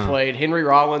 And Fear played. Henry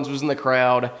Rollins was in the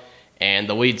crowd, and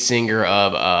the lead singer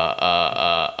of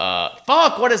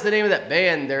what is the name of that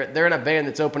band? They're in a band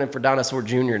that's opening for Dinosaur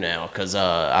Jr. now, because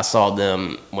I saw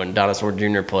them when Dinosaur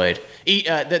Jr. played.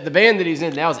 The band that he's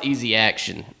in now is Easy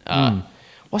Action.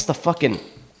 What's the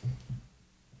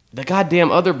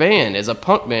goddamn other band? Is a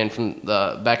punk band from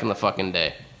the back in the fucking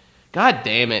day. God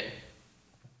damn it.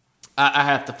 I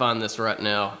have to find this right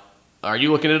now. Are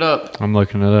you looking it up? I'm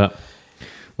looking it up.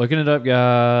 Looking it up,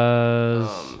 guys.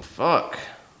 Fuck.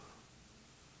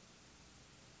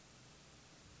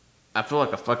 I feel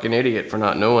like a fucking idiot for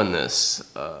not knowing this.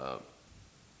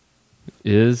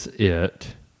 Is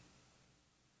it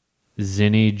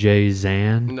Zinny J.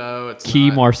 Zan? No, it's Key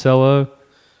not. Marcello?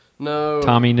 No.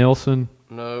 Tommy Nilsson?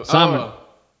 No. Simon.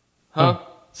 Huh?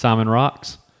 Simon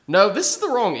Rocks? No, this is the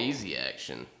wrong Easy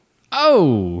Action.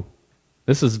 Oh,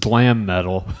 this is glam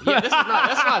metal. Yeah,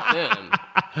 that's not them.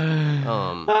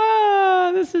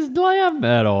 This is glam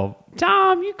metal.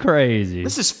 Tom, you crazy.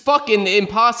 This is fucking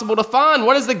impossible to find.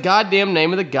 What is the goddamn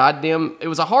name of the goddamn... It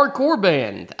was a hardcore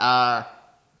band.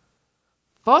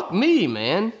 Fuck me,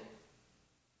 man.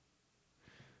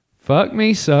 Fuck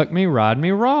me, suck me, ride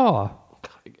me raw.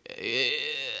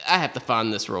 I have to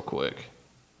find this real quick.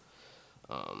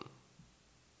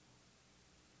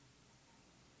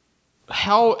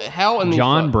 How in the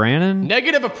John Brannon?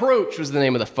 Negative Approach was the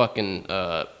name of the fucking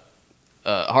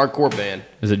hardcore band.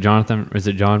 Is it John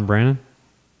Brannon?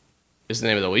 Is the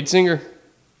name of the lead singer?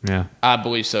 Yeah. I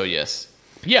believe so, yes.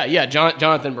 Yeah,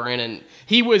 Jonathan Brannon.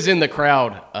 He was in the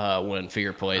crowd when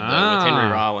Fear played, though, with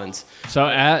Henry Rollins.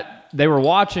 So they were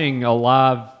watching a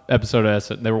live episode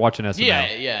of they were watching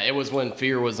SNL. Yeah, it was when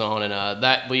Fear was on, and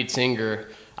that lead singer,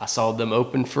 I saw them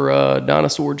open for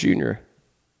Dinosaur Jr.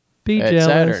 Be at jealous.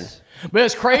 Saturn. But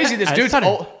it's crazy, this dude's Saturn.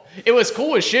 old. It was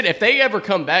cool as shit. If they ever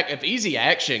come back, if Easy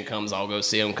Action comes, I'll go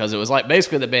see them, because it was like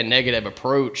basically the band Negative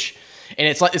Approach, and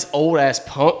it's like this old ass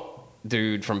punk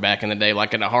dude from back in the day,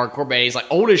 like in a hardcore band. He's like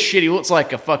old as shit. He looks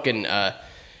like a fucking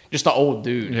just an old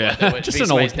dude. Yeah, like, just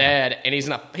an old dad, and he's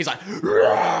like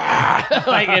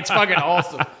like it's fucking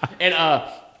awesome. And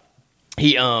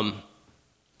he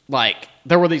like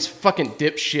there were these fucking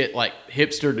dipshit like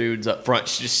hipster dudes up front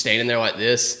just standing there like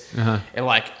this, and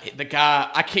like the guy,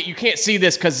 you can't see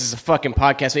this because it's a fucking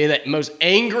podcast, but he had that most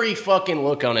angry fucking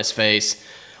look on his face,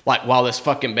 like while this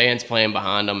fucking band's playing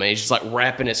behind him, and he's just like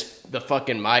wrapping the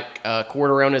fucking mic cord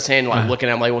around his hand, like looking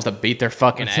at him like he wants to beat their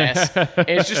fucking ass. And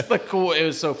it's just the cool. It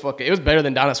was so fucking. It was better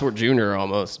than Dinosaur Jr.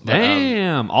 almost. But,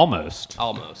 Damn, almost.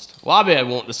 Well, I've been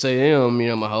wanting to see him,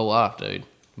 my whole life, dude.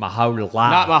 My whole life.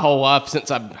 Not my whole life since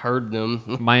I've heard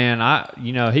them. Man,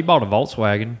 he bought a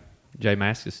Volkswagen. Jay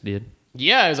Mascis did.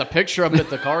 Yeah, there's a picture of him at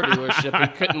the car dealership. He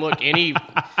couldn't look any.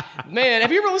 Man,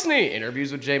 have you ever listened to any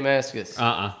interviews with Jay Mascis?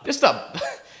 Just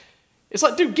it's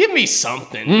like, dude, give me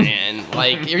something, man.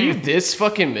 Like, are you this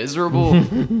fucking miserable?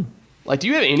 Like, do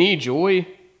you have any joy?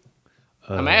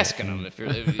 I'm asking him if he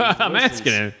I'm listens.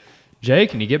 asking him. Jay,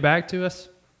 can you get back to us?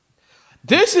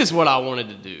 This is what I wanted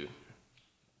to do.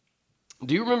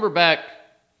 Do you remember back?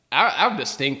 I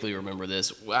distinctly remember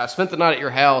this. I spent the night at your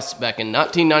house back in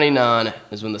 1999.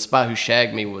 Is when The Spy Who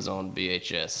Shagged Me was on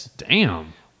VHS.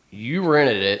 Damn. You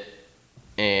rented it,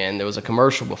 and there was a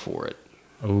commercial before it.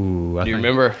 Ooh, Do you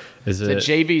remember? Is It's it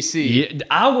a JVC. Yeah,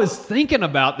 I was thinking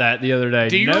about that the other day.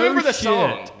 Do you No remember the shit.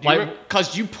 song?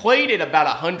 Because you played it about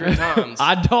 100 times.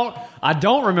 I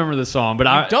don't remember the song, but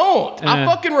I don't. I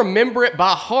fucking remember it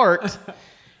by heart.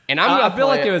 And I'm gonna I feel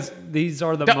play like it was. These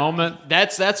are the moment.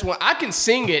 That's what I can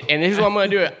sing it, and here's what I'm gonna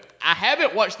do. I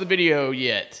haven't watched the video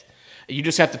yet. You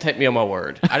just have to take me on my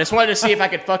word. I just wanted to see if I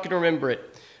could fucking remember it.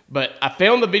 But I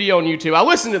found the video on YouTube. I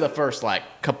listened to the first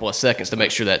couple of seconds to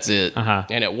make sure that's it,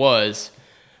 and it was.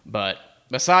 But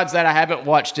besides that, I haven't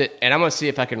watched it, and I'm gonna see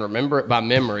if I can remember it by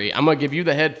memory. I'm gonna give you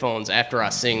the headphones after I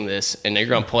sing this, and you're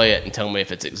gonna play it and tell me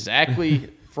if it's exactly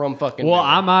from fucking. Well,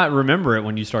 memory. I might remember it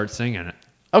when you start singing it.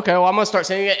 Okay, well, I'm gonna start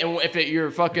singing it, and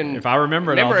If I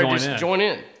remember it, I'll join just in. join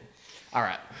in. All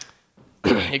right.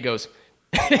 It goes.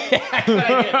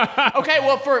 Okay,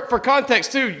 well, for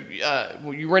context too,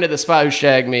 you rented The Spy Who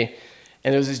Shagged Me,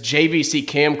 and there was this JVC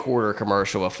camcorder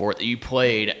commercial before it that you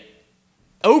played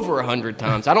over 100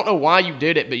 times. I don't know why you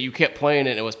did it, but you kept playing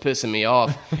it, and it was pissing me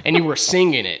off, and you were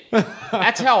singing it.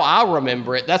 That's how I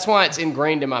remember it. That's why it's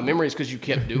ingrained in my memories, because you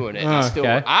kept doing it.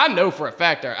 Okay. I know for a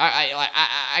fact.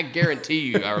 I guarantee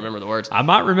you, I remember the words. I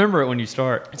might remember it when you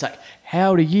start. It's like,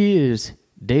 how the years,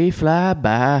 they fly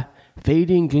by,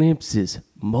 fading glimpses,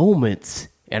 moments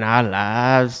in our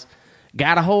lives.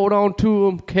 Gotta hold on to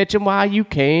them, catch them while you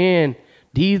can.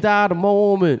 These are the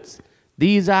moments.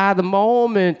 These are the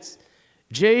moments.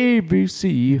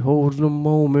 JVC holds the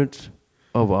moments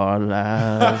of our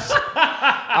lives.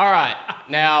 All right.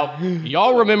 Now,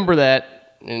 y'all remember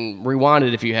that, and rewind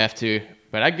it if you have to,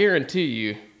 but I guarantee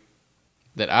you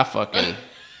that I fucking...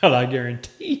 I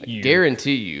guarantee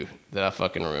you. That I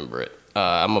fucking remember it.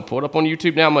 I'm going to pull it up on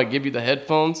YouTube now. I'm going to give you the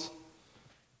headphones.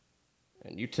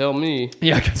 And you tell me.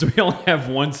 Yeah, because we only have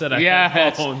one set of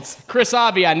headphones. Chris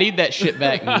Abbey, I need that shit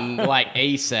back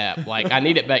ASAP. I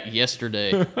need it back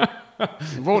yesterday.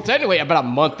 Well, technically, about a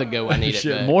month ago I need it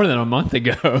back. More than a month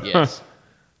ago. Yes.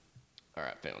 All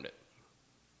right, found it.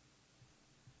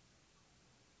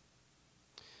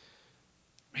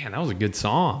 Man, that was a good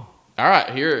song. All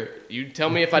right, here. You tell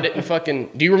me if I didn't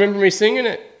fucking. Do you remember me singing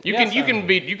it? You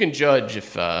can judge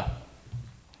if.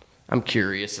 I'm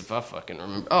curious if I fucking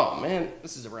remember. Oh man,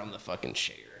 this is around the fucking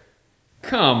share.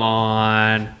 Come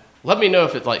on. Let me know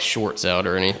if it shorts out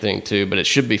or anything too, but it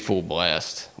should be full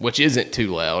blast, which isn't too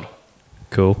loud.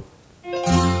 Cool.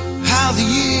 How the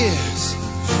years,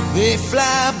 they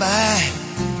fly by.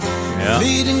 Yeah.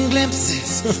 Fleeting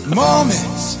glimpses,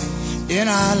 moments in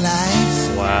our lives.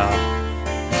 Wow.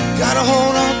 Gotta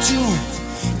hold on to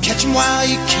them, catch them while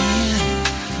you can.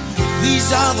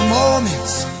 These are the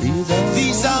moments.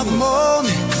 These are the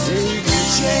moments.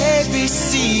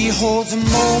 JVC holds the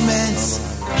moments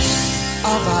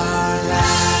of our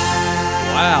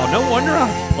lives. Wow. No wonder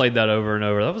I played that over and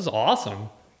over. That was awesome.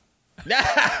 Did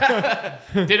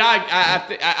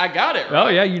I got it right? Oh,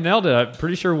 yeah. You nailed it. I'm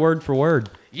pretty sure word for word.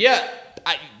 Yeah,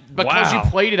 because Wow. you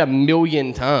played it a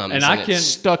million times, And it's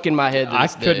stuck in my head. I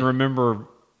couldn't remember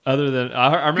other than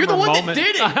I remember You're the one moments. that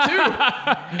did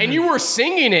it too, and you were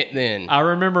singing it then. I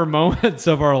remember moments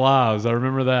of our lives. I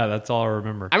remember that. That's all I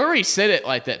remember. I remember he said it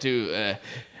like that too.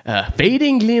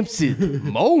 Fading glimpses,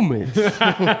 moments. Should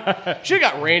have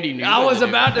got Randy Newman. I was to do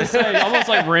about to say almost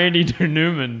like Randy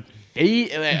Newman.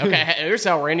 Okay, here's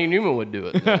how Randy Newman would do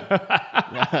it.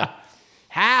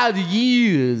 How the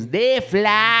years they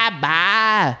fly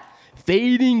by,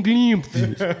 fading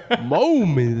glimpses,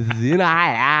 moments in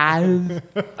our eyes.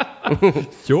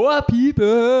 Sure,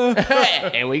 people.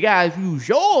 And we got a few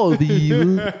short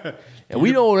people, and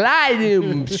we don't like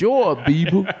them short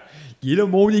people. Get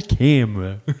them on the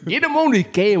camera. Get them on the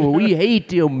camera. We hate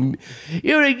them.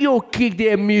 You gonna kick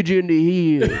that midget in the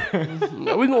heel.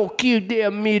 We gonna kick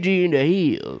that midget in the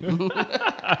heel.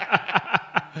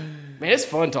 Man, it's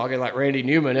fun talking like Randy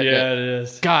Newman, isn't Yeah, it? it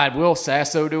is. God, Will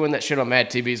Sasso doing that shit on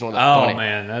Mad TV is one of the Oh funny.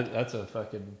 man, that's a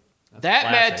fucking.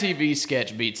 That Mad classic. TV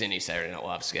sketch beats any Saturday Night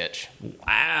Live sketch. Wow.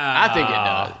 I think it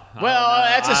does. Well,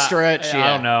 that's a stretch.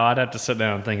 I don't know. I'd have to sit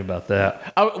down and think about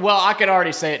that. Oh, well, I could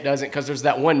already say it doesn't because there's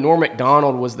that one. Norm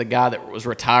Macdonald was the guy that was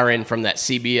retiring from that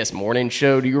CBS morning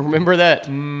show. Do you remember that?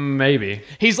 Maybe.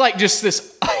 He's like just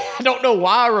this. I don't know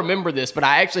why I remember this, but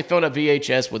I actually found a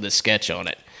VHS with a sketch on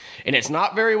it. And it's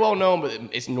not very well known, but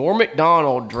it's Norm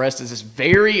Macdonald dressed as this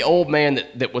very old man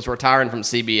that was retiring from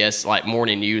CBS like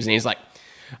morning news, and he's like,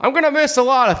 "I'm gonna miss a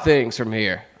lot of things from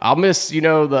here. I'll miss,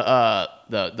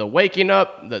 the waking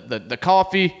up, the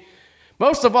coffee.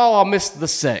 Most of all, I'll miss the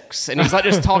sex." And he's like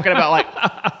just talking about like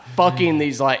fucking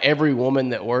these like every woman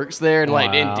that works there and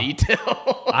like in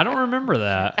detail. I don't remember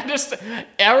that.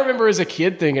 I remember as a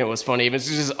kid thinking it was funny. It's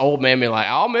just this old man being like,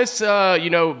 "I'll miss,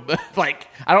 like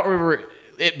I don't remember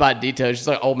it by detail. It's just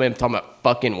like old man talking about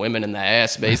fucking women in the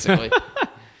ass, basically."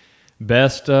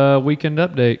 Best weekend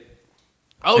update.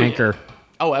 Oh, Anchor. Yeah.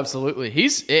 Oh, absolutely.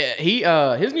 His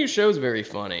new show's very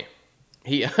funny.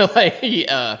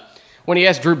 When he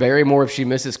asked Drew Barrymore if she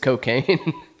misses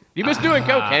cocaine. You miss doing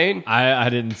cocaine? I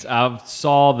didn't. I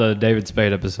saw the David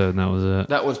Spade episode, and that was it.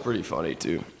 That was pretty funny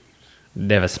too.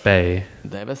 David Spade.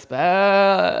 David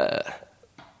Spade.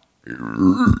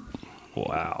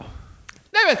 Wow.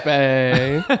 David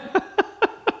Spade.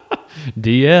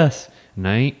 DS. And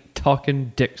I ain't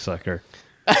talking dick sucker.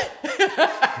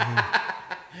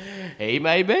 He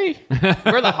may be.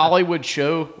 Remember the Hollywood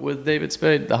show with David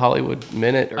Spade? The Hollywood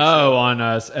Minute? Or Oh, on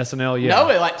SNL, yeah. No,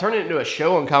 it like turned it into a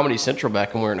show on Comedy Central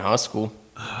back when we were in high school.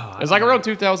 It was like around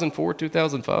 2004,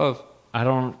 2005. I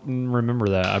don't remember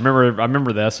that. I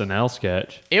remember the SNL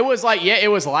sketch. It was like, yeah, it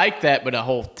was like that, but a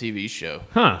whole TV show.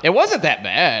 Huh. It wasn't that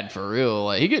bad, for real.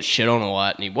 Like, he gets shit on a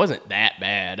lot, and he wasn't that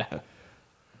bad.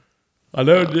 I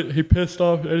know he pissed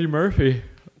off Eddie Murphy.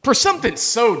 For something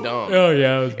so dumb. Oh,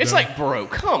 yeah. It's dumb. Like, bro,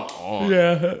 come on.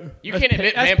 Yeah. You can't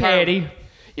admit that's vampire. petty.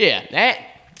 Yeah, that's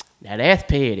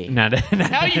petty.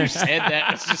 How you said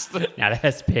that? It's just Now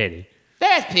that's petty.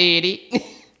 That's petty.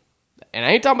 And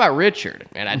I ain't talking about Richard.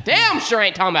 And I damn sure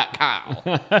ain't talking about Kyle.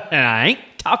 And I ain't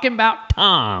talking about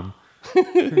Tom.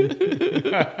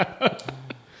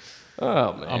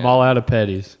 Oh, man. I'm all out of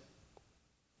petties.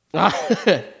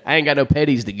 I ain't got no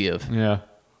petties to give. Yeah.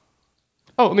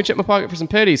 Oh, let me check my pocket for some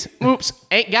petties. Oops,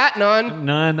 ain't got none.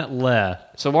 None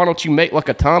left. So why don't you make like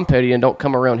a Tom Petty and don't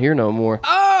come around here no more?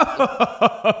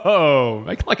 Oh,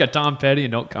 make like a Tom Petty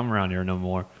and don't come around here no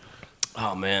more.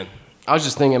 Oh, man. I was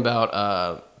just thinking about,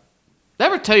 did I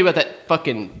ever tell you about that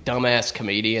fucking dumbass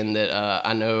comedian that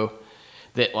I know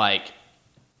that, like,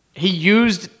 he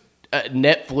used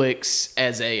Netflix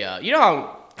as a, you know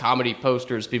how comedy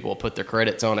posters, people will put their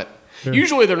credits on it? Sure.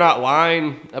 Usually they're not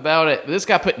lying about it, but this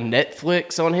guy put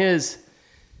Netflix on his,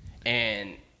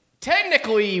 and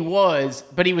technically he was,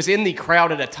 but he was in the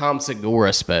crowd at a Tom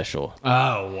Segura special.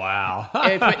 Oh, wow.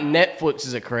 And he put Netflix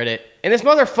as a credit. And this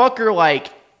motherfucker,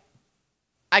 like,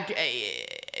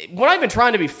 we're not even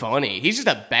trying to be funny. He's just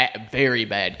a very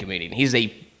bad comedian.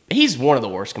 He's one of the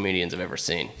worst comedians I've ever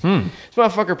seen. This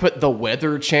motherfucker put the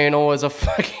Weather Channel as a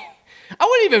fucking... I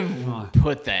wouldn't even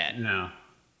put that. No.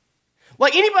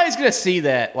 Like, anybody's going to see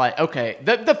that, like, okay,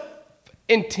 the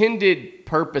intended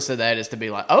purpose of that is to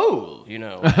be like, oh,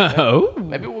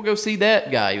 maybe we'll go see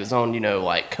that guy. He was on,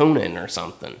 like Conan or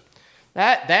something.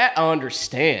 That I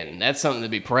understand. That's something to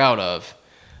be proud of.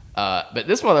 But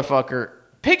this motherfucker,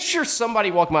 picture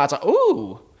somebody walking by and it's like,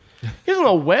 ooh, he's on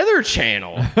the Weather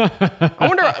Channel. I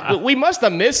wonder, we must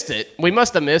have missed it. We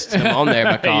must have missed him on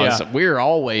there because we're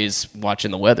always watching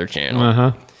the Weather Channel.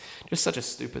 Uh-huh. Just such a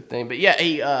stupid thing. But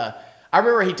yeah, I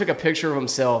remember he took a picture of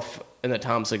himself in the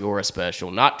Tom Segura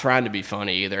special, not trying to be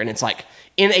funny either. And it's like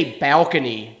in a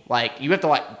balcony, like you have to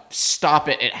like stop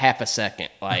it at half a second.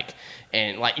 Like,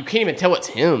 and like you can't even tell it's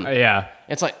him. Yeah.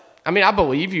 It's like, I mean, I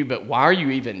believe you, but why are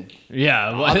you even?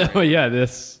 Yeah. Well, yeah.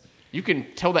 This. You can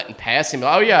tell that in passing.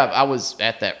 Oh yeah, I was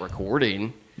at that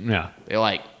recording. Yeah. They're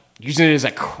like using it as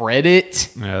a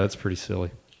credit. Yeah, that's pretty silly.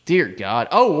 Dear God.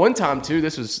 Oh, one time too.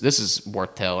 This is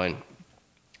worth telling.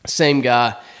 Same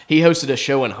guy. He hosted a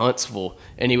show in Huntsville,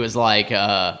 and he was like,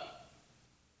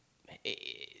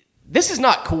 "This is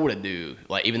not cool to do."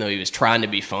 Like, even though he was trying to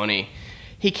be funny,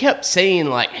 he kept saying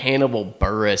like Hannibal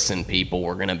Buress and people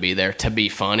were going to be there to be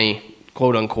funny,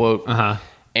 quote unquote. Uh-huh.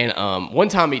 And one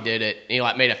time he did it. And he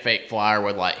like made a fake flyer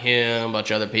with like him, a bunch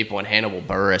of other people, and Hannibal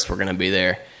Buress were going to be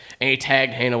there. And he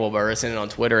tagged Hannibal Buress in it on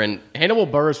Twitter, and Hannibal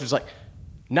Buress was like,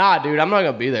 "Nah, dude, I'm not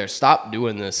going to be there. Stop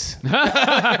doing this."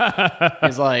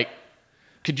 He's like,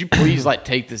 "Could you please like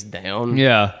take this down?"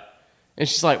 Yeah. And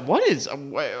she's like, what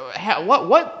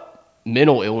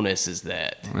mental illness is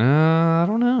that? I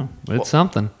don't know. It's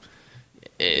something.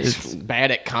 It's bad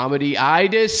at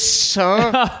comedy-itis,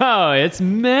 huh? Oh, it's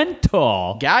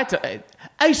mental.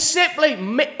 I simply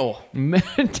mental.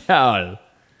 Mental.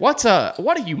 What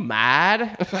are you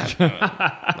mad?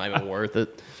 Not even worth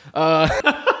it.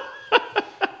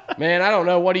 Man, I don't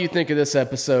know. What do you think of this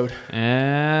episode?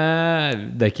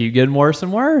 They keep getting worse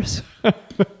and worse.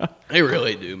 They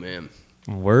really do, man.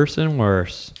 Worse and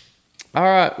worse. All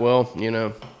right. Well, I don't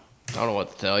know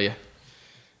what to tell you.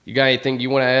 You got anything you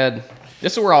want to add?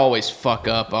 This is where I always fuck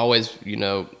up. I always,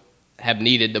 have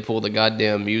needed to pull the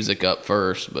goddamn music up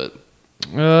first, but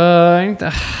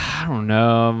I don't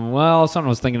know. Well, something I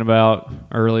was thinking about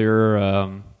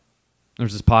earlier.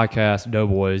 There's this podcast,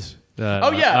 Doughboys. That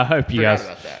I hope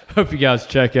you guys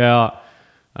check out.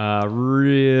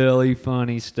 Really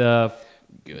funny stuff.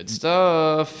 Good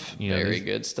stuff. Very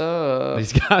good stuff.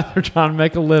 These guys are trying to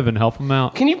make a living. Help them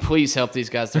out. Can you please help these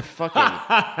guys? They're fucking.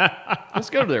 Let's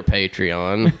go to their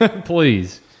Patreon.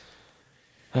 Please.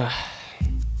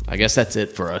 I guess that's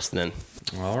it for us then.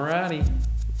 Alrighty.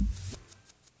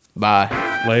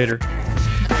 Bye. Later.